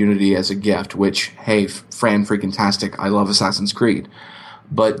Assassin's Creed Unity as a gift, which, hey, freaking-tastic, I love Assassin's Creed.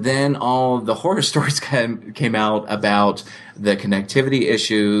 But then all the horror stories came out about the connectivity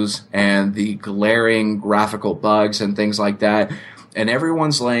issues and the glaring graphical bugs and things like that. And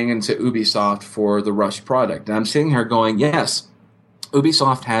everyone's laying into Ubisoft for the rushed product. And I'm sitting here going, yes,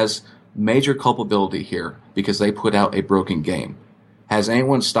 Ubisoft has major culpability here because they put out a broken game. Has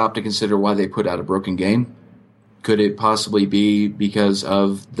anyone stopped to consider why they put out a broken game? Could it possibly be because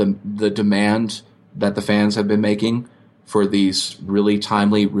of the demand that the fans have been making for these really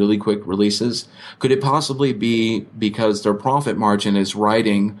timely, really quick releases? Could it possibly be because their profit margin is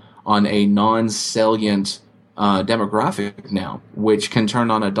riding on a non-salient demographic now, which can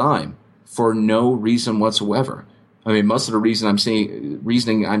turn on a dime for no reason whatsoever? I mean, most of the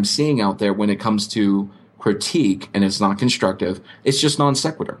reasoning I'm seeing out there when it comes to critique, and it's not constructive, it's just non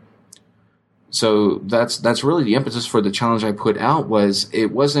sequitur. So that's really the impetus for the challenge I put out.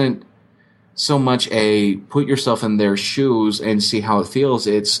 It wasn't so much a put yourself in their shoes and see how it feels.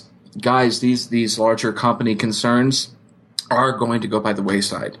 It's, guys, these larger company concerns are going to go by the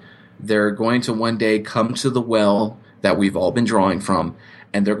wayside. They're going to one day come to the well that we've all been drawing from,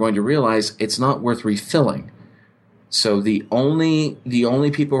 and they're going to realize it's not worth refilling. So the only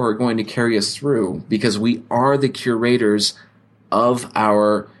people who are going to carry us through, because we are the curators of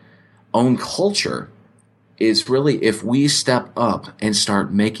our own culture, is really if we step up and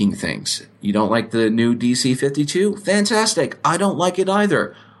start making things. You don't like the new DC-52? Fantastic. I don't like it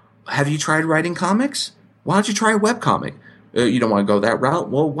either. Have you tried writing comics? Why don't you try a webcomic? You don't want to go that route?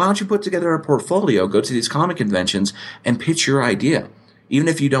 Well, why don't you put together a portfolio, go to these comic conventions, and pitch your idea? Even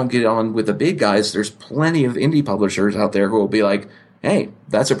if you don't get on with the big guys, there's plenty of indie publishers out there who will be like, hey,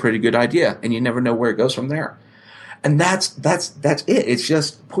 that's a pretty good idea, and you never know where it goes from there. And that's it. It's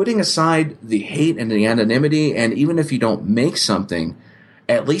just putting aside the hate and the anonymity, and even if you don't make something,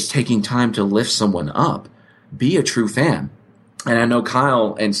 at least taking time to lift someone up. Be a true fan. And I know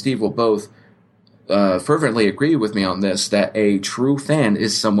Kyle and Steve will both fervently agree with me on this, that a true fan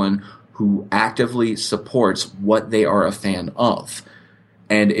is someone who actively supports what they are a fan of.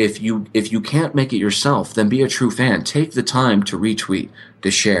 And if you can't make it yourself, then be a true fan. Take the time to retweet, to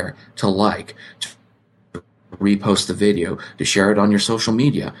share, to like, to repost the video, to share it on your social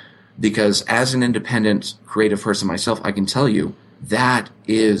media. Because as an independent creative person myself, I can tell you that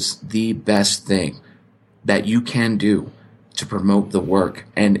is the best thing that you can do to promote the work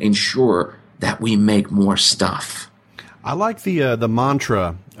and ensure that we make more stuff. I like the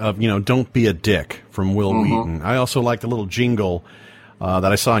mantra of, don't be a dick from Will Wheaton. I also like the little jingle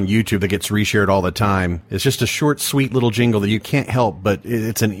that I saw on YouTube that gets reshared all the time. It's just a short, sweet little jingle that you can't help, but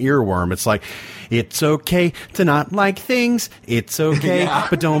it's an earworm. It's like, it's okay to not like things. It's okay,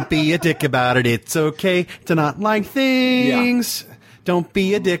 but don't be a dick about it. It's okay to not like things. Yeah. Don't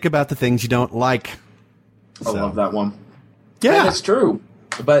be a dick about the things you don't like. I love that one. Yeah. And it's true.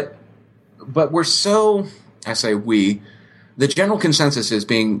 But we're so, I say we, the general consensus is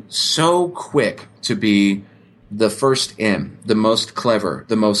being so quick to be the first in, the most clever,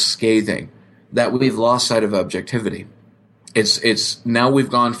 the most scathing, that we've lost sight of objectivity. It's now we've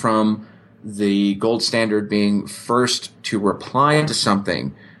gone from the gold standard being first to reply to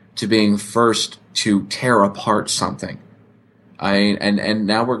something to being first to tear apart something. And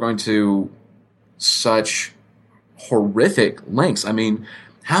now we're going to such horrific lengths. I mean,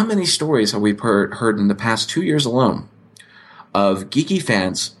 how many stories have we heard in the past 2 years alone of geeky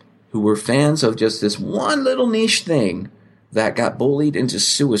fans who were fans of just this one little niche thing that got bullied into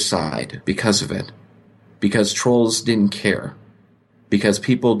suicide because of it, because trolls didn't care, because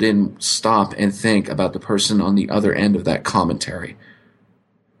people didn't stop and think about the person on the other end of that commentary.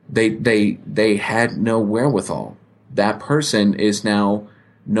 They had no wherewithal. That person is now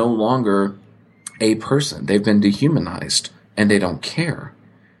no longer a person. They've been dehumanized, and they don't care.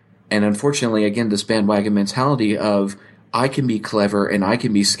 And unfortunately, again, this bandwagon mentality of I can be clever and I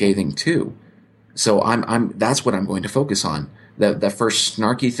can be scathing too. So that's what I'm going to focus on. The first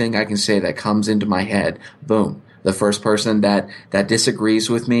snarky thing I can say that comes into my head, boom. The first person that disagrees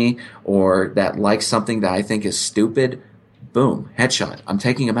with me or that likes something that I think is stupid, boom, headshot. I'm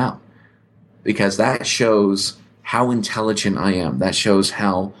taking him out. Because that shows how intelligent I am. That shows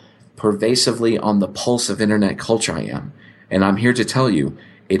how pervasively on the pulse of internet culture I am. And I'm here to tell you,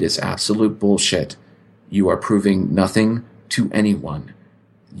 it is absolute bullshit. You are proving nothing to anyone.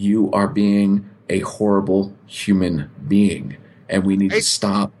 You are being a horrible human being. And we need to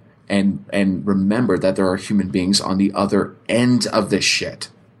stop and remember that there are human beings on the other end of this shit.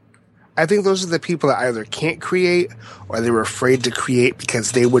 I think those are the people that either can't create or they're afraid to create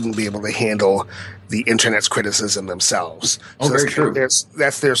because they wouldn't be able to handle the internet's criticism themselves. Oh, so very true.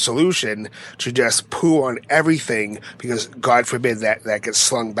 That's their solution, to just poo on everything because, God forbid, that gets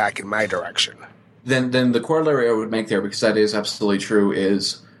slung back in my direction. Then the corollary I would make there, because that is absolutely true,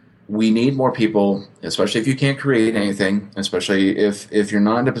 is we need more people, especially if you can't create anything, especially if you're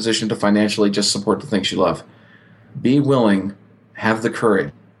not in a position to financially just support the things you love. Be willing, have the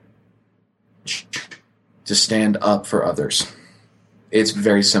courage to stand up for others. It's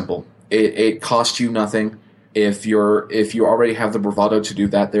very simple. It costs you nothing. If you already have the bravado to do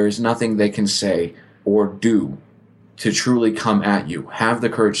that, there is nothing they can say or do to truly come at you. Have the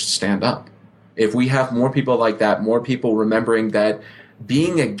courage to stand up. If we have more people like that, more people remembering that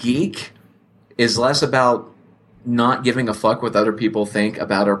being a geek is less about not giving a fuck what other people think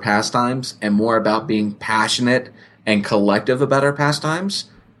about our pastimes and more about being passionate and collective about our pastimes,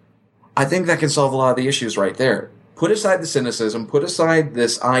 I think that can solve a lot of the issues right there. Put aside the cynicism, put aside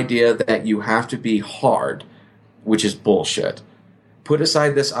this idea that you have to be hard, which is bullshit. Put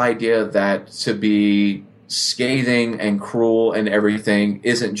aside this idea that to be scathing and cruel and everything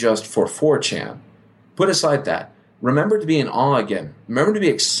isn't just for 4chan. Put aside that. Remember to be in awe again. Remember to be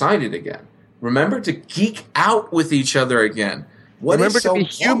excited again. Remember to geek out with each other again. Remember to be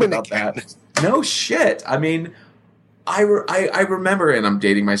human again. That? No shit. I mean, I remember, and I'm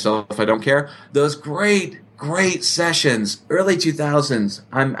dating myself, I don't care, those great sessions, early 2000s.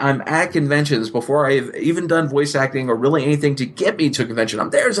 I'm at conventions before I've even done voice acting or really anything to get me to a convention. I'm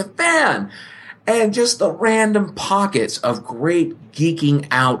there as a fan. And just the random pockets of great geeking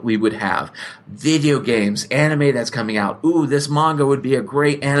out we would have. Video games, anime that's coming out. Ooh, this manga would be a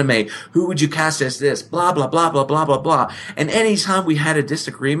great anime. Who would you cast as this? Blah, blah, blah, blah, blah, blah, blah. And anytime we had a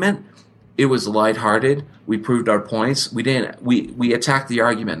disagreement, it was lighthearted. We proved our points. We attacked the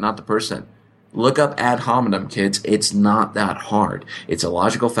argument, not the person. Look up ad hominem, kids. It's not that hard. It's a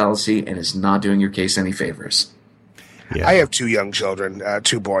logical fallacy, and it's not doing your case any favors. Yeah. I have 2 young children,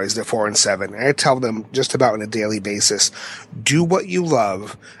 2 boys, they're 4 and 7. And I tell them just about on a daily basis, do what you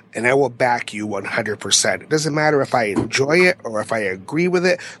love, and I will back you 100%. It doesn't matter if I enjoy it or if I agree with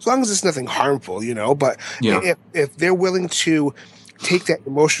it, as long as it's nothing harmful, But if they're willing to take that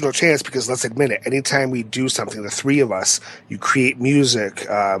emotional chance, because let's admit it, anytime we do something, the 3 of us, you create music,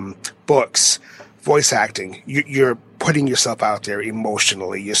 books, voice acting, you're putting yourself out there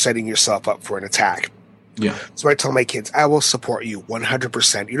emotionally. You're setting yourself up for an attack. Yeah. So I tell my kids, I will support you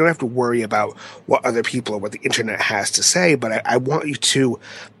 100%. You don't have to worry about what other people or what the internet has to say, but I want you to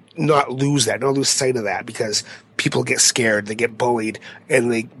not lose sight of that, because people get scared, they get bullied,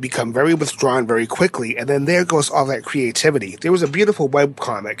 and they become very withdrawn very quickly. And then there goes all that creativity. There was a beautiful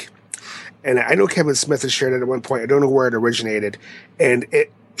webcomic, and I know Kevin Smith has shared it at one point. I don't know where it originated. And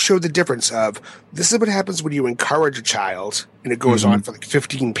it showed the difference of this is what happens when you encourage a child, and it goes on for like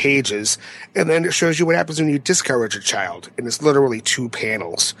 15 pages, and then it shows you what happens when you discourage a child, and it's literally 2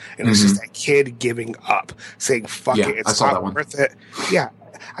 panels, and it's just that kid giving up, saying fuck it, it's not worth it. Yeah,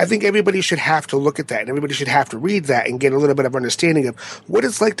 I think everybody should have to look at that, and everybody should have to read that and get a little bit of understanding of what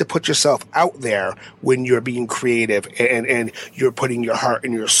it's like to put yourself out there when you're being creative and you're putting your heart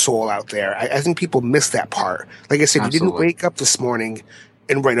and your soul out there. I think people miss that part. Like I said, you didn't wake up this morning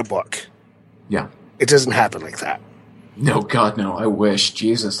and write a book. Yeah. It doesn't happen like that. No, God, no. I wish.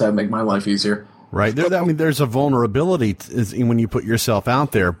 Jesus, that'd make my life easier. Right. There's a vulnerability when you put yourself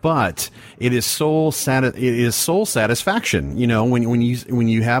out there, but it is soul satisfaction. You know, when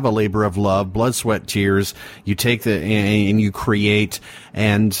you have a labor of love, blood, sweat, tears, you take and you create,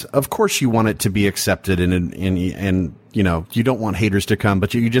 and of course you want it to be accepted, and you know, you don't want haters to come,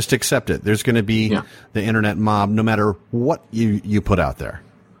 but you just accept it. There's going to be the internet mob, no matter what you put out there.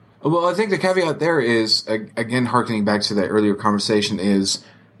 Well, I think the caveat there is, again, hearkening back to that earlier conversation, is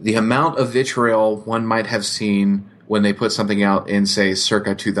the amount of vitriol one might have seen when they put something out in, say,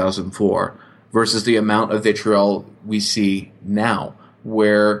 circa 2004 versus the amount of vitriol we see now,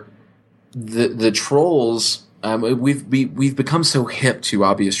 where the trolls, we've become so hip to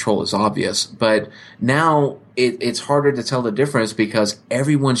obvious troll is obvious, but now it's harder to tell the difference because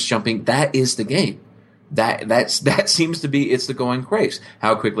everyone's jumping. That is the game. That seems to be, it's the going craze.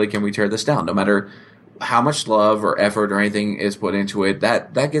 How quickly can we tear this down? No matter how much love or effort or anything is put into it,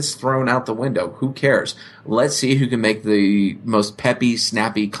 that gets thrown out the window. Who cares? Let's see who can make the most peppy,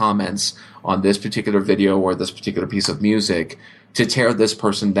 snappy comments on this particular video or this particular piece of music to tear this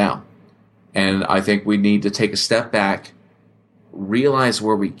person down. And I think we need to take a step back, realize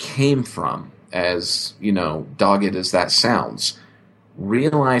where we came from, as, you know, dogged as that sounds.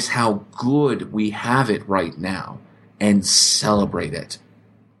 Realize how good we have it right now and celebrate it.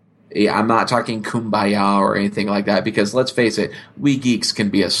 I'm not talking kumbaya or anything like that, because let's face it, we geeks can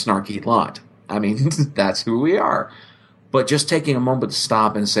be a snarky lot. I mean, that's who we are. But just taking a moment to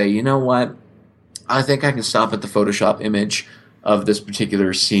stop and say, you know what? I think I can stop at the Photoshop image of this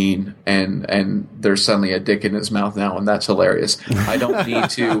particular scene, and there's suddenly a dick in his mouth now, and that's hilarious. I don't need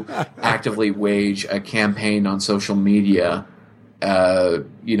to actively wage a campaign on social media,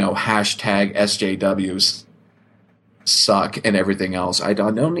 hashtag SJWs suck and everything else. I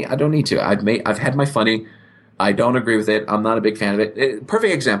don't need to. I've had my funny. I don't agree with it. I'm not a big fan of it.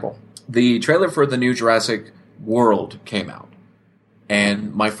 Perfect example. The trailer for the new Jurassic World came out,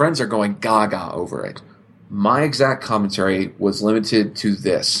 and my friends are going gaga over it. My exact commentary was limited to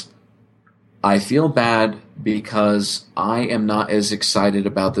this. I feel bad because I am not as excited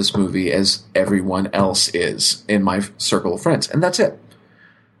about this movie as everyone else is in my circle of friends, and that's it.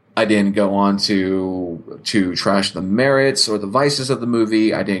 I didn't go on to trash the merits or the vices of the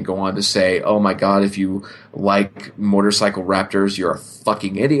movie. I didn't go on to say, "Oh my God, if you like motorcycle raptors, you're a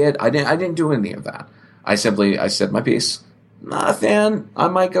fucking idiot." I didn't do any of that. I said my piece. Not a fan. I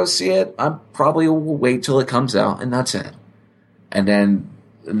might go see it. I probably will wait till it comes out, and that's it. And then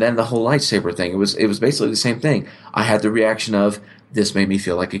the whole lightsaber thing. It was basically the same thing. I had the reaction of, this made me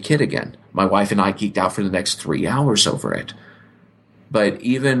feel like a kid again. My wife and I geeked out for the next 3 hours over it. But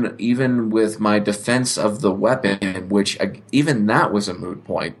even with my defense of the weapon, which even that was a moot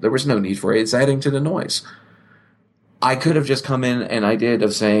point, there was no need for it. It's adding to the noise. I could have just come in, and I did,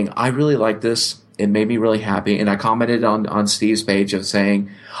 of saying, I really like this. It made me really happy. And I commented on Steve's page of saying,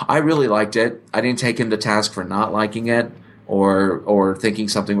 I really liked it. I didn't take him to task for not liking it or thinking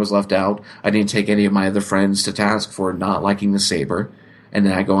something was left out. I didn't take any of my other friends to task for not liking the saber. And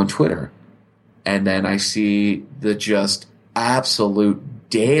then I go on Twitter, and then I see the just absolute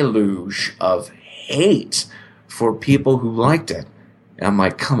deluge of hate for people who liked it. And I'm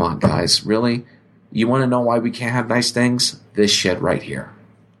like, come on, guys, really? You want to know why we can't have nice things? This shit right here.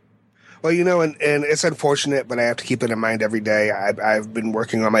 Well, and it's unfortunate, but I have to keep it in mind every day. I've been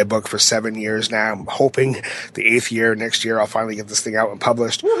working on my book for 7 years now. I'm hoping the 8th year, next year, I'll finally get this thing out and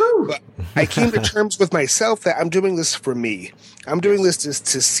published. Woohoo! But I came to terms with myself that I'm doing this for me. I'm doing this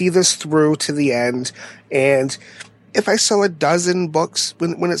to see this through to the end. And if I sell a dozen books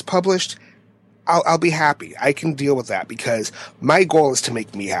when it's published, I'll be happy. I can deal with that because my goal is to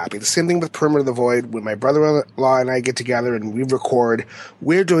make me happy. The same thing with Perimeter of the Void. When my brother-in-law and I get together and we record,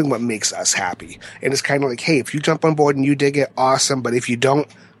 we're doing what makes us happy. And it's kind of like, hey, if you jump on board and you dig it, awesome. But if you don't,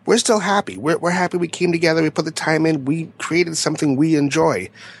 we're still happy. We're happy we came together. We put the time in. We created something we enjoy.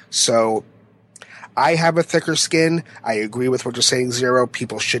 So I have a thicker skin. I agree with what you're saying, Zero.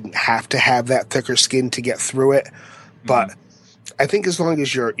 People shouldn't have to have that thicker skin to get through it. But I think as long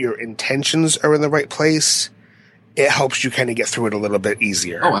as your intentions are in the right place, it helps you kind of get through it a little bit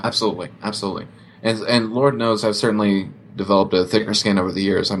easier. Oh, absolutely. Absolutely. And Lord knows I've certainly developed a thicker skin over the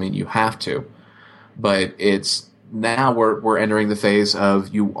years. I mean, you have to. But it's now we're entering the phase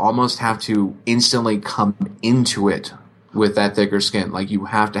of you almost have to instantly come into it with that thicker skin. Like you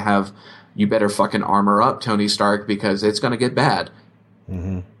have to have, you better fucking armor up, Tony Stark, because it's going to get bad.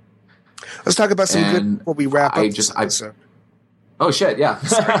 Mm-hmm. Let's talk about some good before we wrap up. Oh shit! Yeah,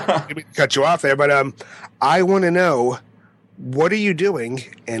 sorry, we cut you off there, but I want to know, what are you doing,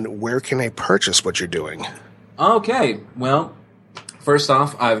 and where can I purchase what you're doing? Okay, well, first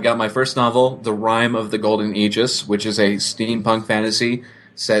off, I've got my first novel, The Rime of the Golden Aegis, which is a steampunk fantasy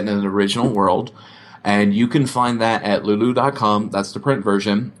set in an original world. And you can find that at lulu.com. That's the print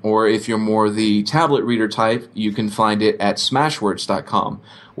version. Or if you're more the tablet reader type, you can find it at smashwords.com,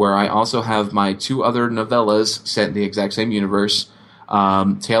 where I also have my 2 other novellas set in the exact same universe,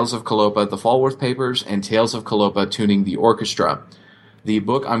 Tales of Calliope, The Falworth Papers, and Tales of Calliope, Tuning the Orchestra. The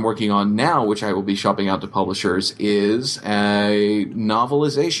book I'm working on now, which I will be shopping out to publishers, is a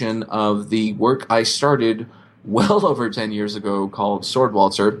novelization of the work I started well over 10 years ago called Sword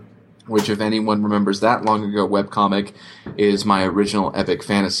Waltzer, which, if anyone remembers that long ago webcomic, is my original epic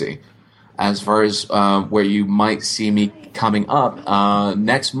fantasy. As far as where you might see me coming up,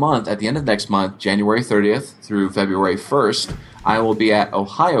 next month, at the end of next month, January 30th through February 1st, I will be at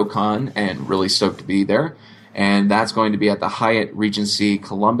OhioCon, and really stoked to be there. And that's going to be at the Hyatt Regency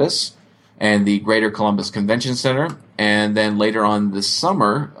Columbus and the Greater Columbus Convention Center. And then later on this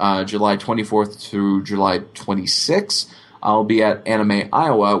summer, July 24th through July 26th, I'll be at Anime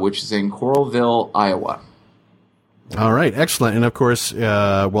Iowa, which is in Coralville, Iowa. All right, excellent. And, of course,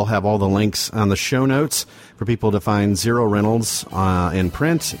 we'll have all the links on the show notes for people to find Zero Reynolds in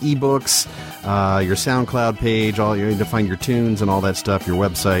print, ebooks, your SoundCloud page, you need to find your tunes and all that stuff, your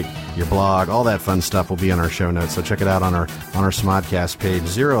website, your blog, all that fun stuff will be on our show notes. So check it out on our Smodcast page.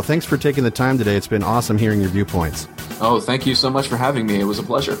 Zero, thanks for taking the time today. It's been awesome hearing your viewpoints. Oh, thank you so much for having me. It was a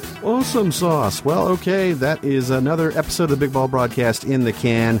pleasure. Awesome sauce. Well, okay, that is another episode of the Big Ball Broadcast in the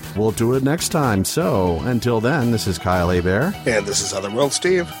can. We'll do it next time. So, until then, this is Kyle Hebert. And this is Otherworld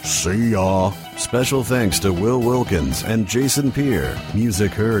Steve. See y'all. Special thanks to Will Wilkins and Jason Peer.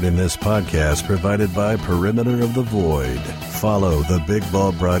 Music heard in this podcast provided by Perimeter of the Void. Follow the Big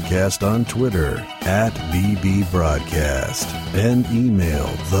Ball Broadcast on Twitter at BBBroadcast and email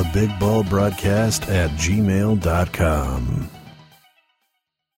thebigballbroadcast@gmail.com.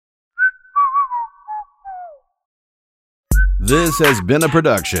 This has been a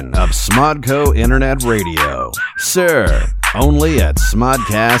production of Smodco Internet Radio. Sir, only at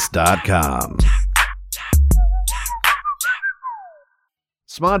smodcast.com.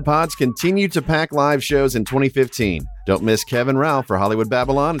 SmodPods continue to pack live shows in 2015. Don't miss Kevin Ralph for Hollywood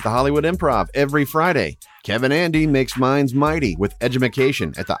Babylon at the Hollywood Improv every Friday. Kevin Andy makes Minds Mighty with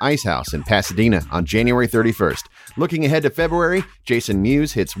Edumacation at the Ice House in Pasadena on January 31st. Looking ahead to February, Jason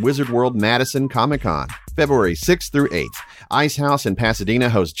Mewes hits Wizard World Madison Comic-Con, February 6th through 8th. Ice House in Pasadena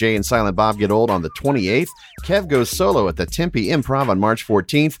hosts Jay and Silent Bob Get Old on the 28th. Kev goes solo at the Tempe Improv on March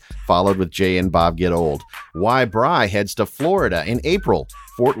 14th, followed with Jay and Bob Get Old. Y. Bry heads to Florida in April.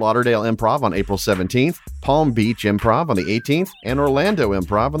 Fort Lauderdale Improv on April 17th, Palm Beach Improv on the 18th, and Orlando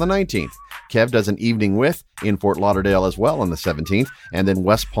Improv on the 19th. Kev does an evening with in Fort Lauderdale as well on the 17th, and then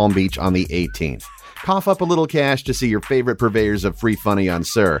West Palm Beach on the 18th. Cough up a little cash to see your favorite purveyors of free funny on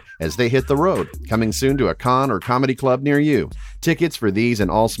Sir as they hit the road, coming soon to a con or comedy club near you. Tickets for these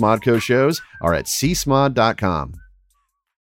and all Smodco shows are at csmod.com.